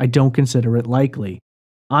crash, I don't consider it likely.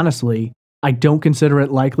 Honestly, I don't consider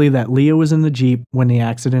it likely that Leah was in the Jeep when the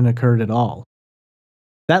accident occurred at all.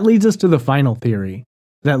 That leads us to the final theory,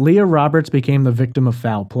 that Leah Roberts became the victim of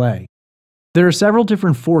foul play. There are several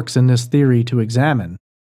different forks in this theory to examine.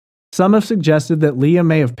 Some have suggested that Leah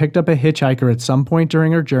may have picked up a hitchhiker at some point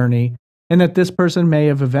during her journey, and that this person may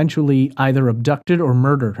have eventually either abducted or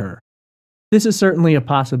murdered her. This is certainly a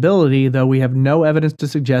possibility, though we have no evidence to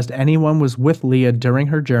suggest anyone was with Leah during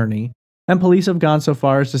her journey, and police have gone so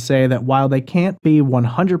far as to say that while they can't be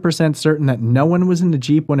 100% certain that no one was in the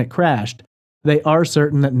Jeep when it crashed, they are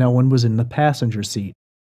certain that no one was in the passenger seat.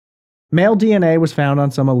 Male DNA was found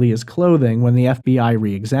on some of Leah's clothing when the FBI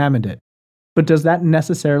re-examined it, but does that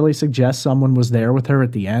necessarily suggest someone was there with her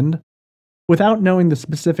at the end? Without knowing the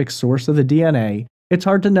specific source of the DNA, it's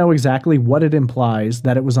hard to know exactly what it implies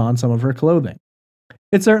that it was on some of her clothing.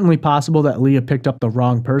 It's certainly possible that Leah picked up the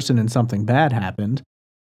wrong person and something bad happened.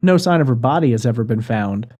 No sign of her body has ever been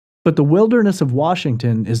found, but the wilderness of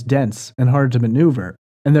Washington is dense and hard to maneuver,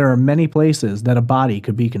 and there are many places that a body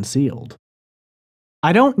could be concealed.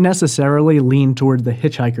 I don't necessarily lean toward the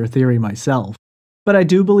hitchhiker theory myself, but I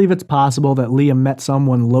do believe it's possible that Leah met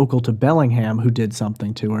someone local to Bellingham who did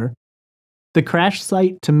something to her. The crash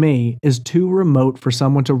site, to me, is too remote for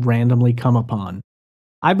someone to randomly come upon.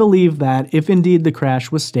 I believe that, if indeed the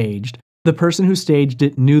crash was staged, the person who staged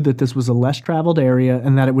it knew that this was a less traveled area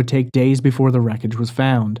and that it would take days before the wreckage was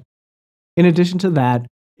found. In addition to that,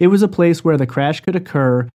 it was a place where the crash could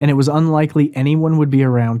occur and it was unlikely anyone would be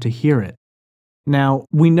around to hear it. Now,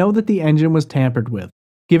 we know that the engine was tampered with,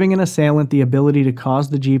 giving an assailant the ability to cause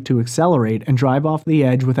the Jeep to accelerate and drive off the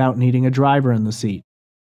edge without needing a driver in the seat.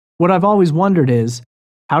 What I've always wondered is,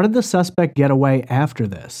 how did the suspect get away after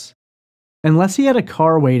this? Unless he had a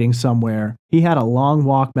car waiting somewhere, he had a long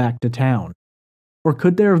walk back to town. Or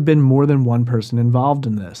could there have been more than one person involved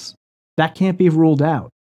in this? That can't be ruled out.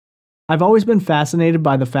 I've always been fascinated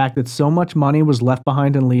by the fact that so much money was left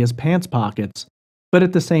behind in Leah's pants pockets, but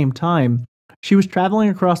at the same time, she was traveling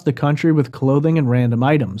across the country with clothing and random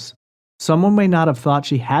items. Someone may not have thought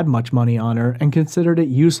she had much money on her and considered it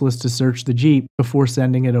useless to search the Jeep before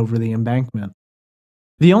sending it over the embankment.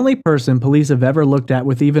 The only person police have ever looked at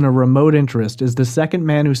with even a remote interest is the second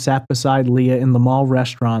man who sat beside Leah in the mall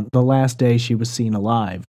restaurant the last day she was seen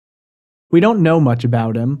alive. We don't know much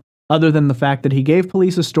about him, other than the fact that he gave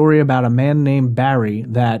police a story about a man named Barry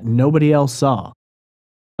that nobody else saw.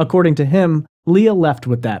 According to him, Leah left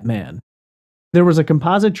with that man. There was a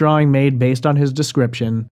composite drawing made based on his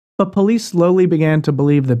description, but police slowly began to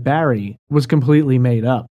believe that Barry was completely made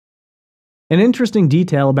up. An interesting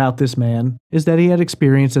detail about this man is that he had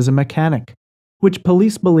experience as a mechanic, which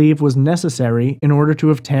police believe was necessary in order to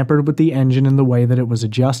have tampered with the engine in the way that it was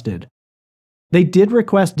adjusted. They did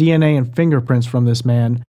request DNA and fingerprints from this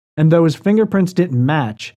man, and though his fingerprints didn't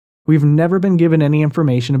match, we've never been given any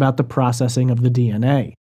information about the processing of the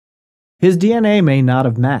DNA. His DNA may not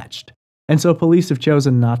have matched, and so police have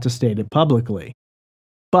chosen not to state it publicly.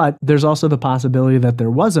 But there's also the possibility that there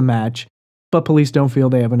was a match, but police don't feel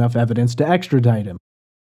they have enough evidence to extradite him.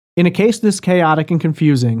 In a case this chaotic and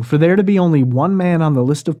confusing, for there to be only one man on the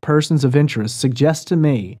list of persons of interest suggests to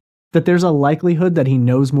me that there's a likelihood that he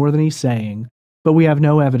knows more than he's saying, but we have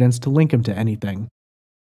no evidence to link him to anything.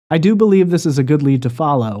 I do believe this is a good lead to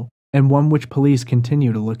follow, and one which police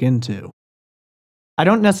continue to look into. I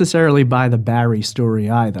don't necessarily buy the Barry story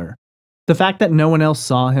either. The fact that no one else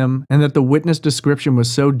saw him and that the witness description was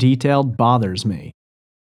so detailed bothers me.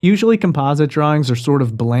 Usually composite drawings are sort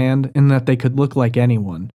of bland in that they could look like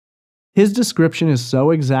anyone. His description is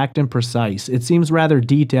so exact and precise, it seems rather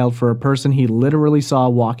detailed for a person he literally saw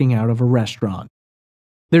walking out of a restaurant.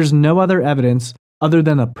 There's no other evidence, other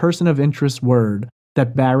than a person of interest word,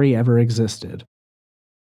 that Barry ever existed.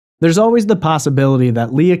 There's always the possibility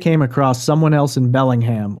that Leah came across someone else in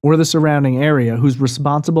Bellingham or the surrounding area who's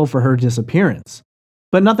responsible for her disappearance,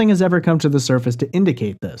 but nothing has ever come to the surface to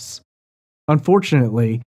indicate this.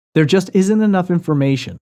 Unfortunately, there just isn't enough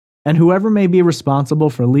information, and whoever may be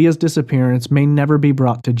responsible for Leah's disappearance may never be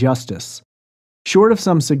brought to justice. Short of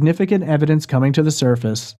some significant evidence coming to the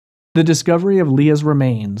surface, the discovery of Leah's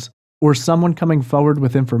remains, or someone coming forward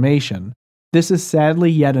with information, this is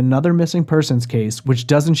sadly yet another missing persons case which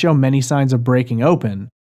doesn't show many signs of breaking open,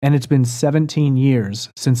 and it's been 17 years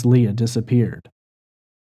since Leah disappeared.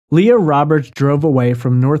 Leah Roberts drove away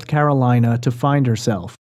from North Carolina to find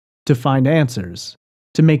herself, to find answers,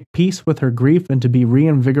 to make peace with her grief and to be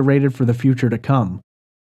reinvigorated for the future to come.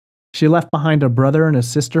 She left behind a brother and a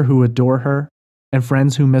sister who adore her, and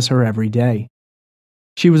friends who miss her every day.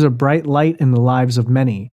 She was a bright light in the lives of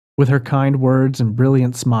many, with her kind words and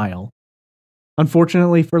brilliant smile.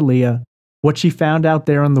 Unfortunately for Leah, what she found out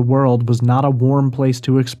there in the world was not a warm place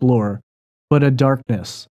to explore, but a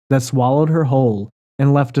darkness that swallowed her whole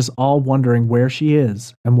and left us all wondering where she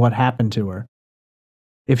is and what happened to her.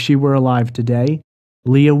 If she were alive today,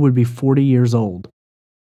 Leah would be 40 years old.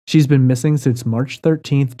 She's been missing since March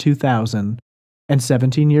 13, 2000, and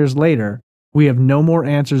 17 years later, we have no more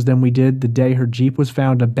answers than we did the day her Jeep was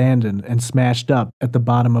found abandoned and smashed up at the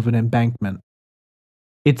bottom of an embankment.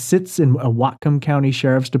 It sits in a Whatcom County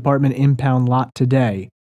Sheriff's Department impound lot today,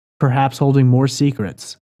 perhaps holding more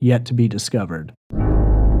secrets yet to be discovered.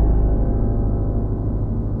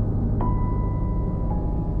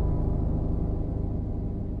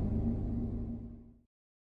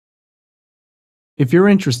 If you're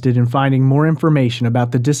interested in finding more information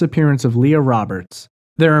about the disappearance of Leah Roberts,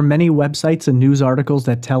 there are many websites and news articles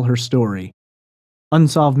that tell her story.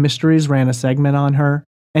 Unsolved Mysteries ran a segment on her,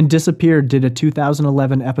 and Disappeared did a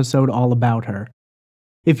 2011 episode all about her.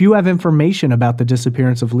 If you have information about the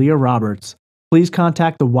disappearance of Leah Roberts, please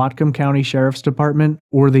contact the Whatcom County Sheriff's Department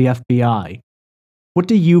or the FBI. What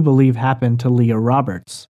do you believe happened to Leah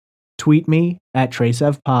Roberts? Tweet me at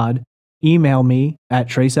TraceEvPod, email me at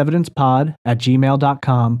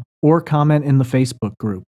traceevidencepod@gmail.com, or comment in the Facebook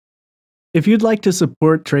group. If you'd like to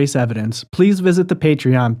support Trace Evidence, please visit the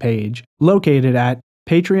Patreon page located at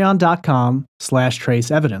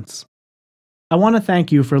patreon.com/traceevidence. I want to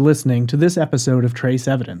thank you for listening to this episode of Trace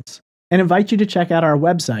Evidence and invite you to check out our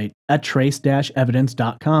website at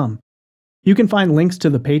trace-evidence.com. You can find links to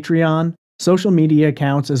the Patreon, social media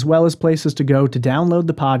accounts, as well as places to go to download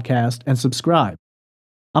the podcast and subscribe.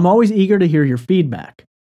 I'm always eager to hear your feedback.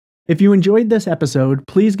 If you enjoyed this episode,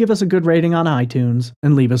 please give us a good rating on iTunes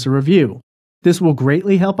and leave us a review. This will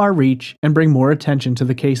greatly help our reach and bring more attention to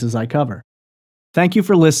the cases I cover. Thank you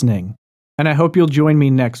for listening, and I hope you'll join me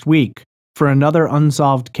next week for another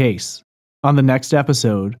unsolved case on the next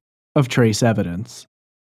episode of Trace Evidence.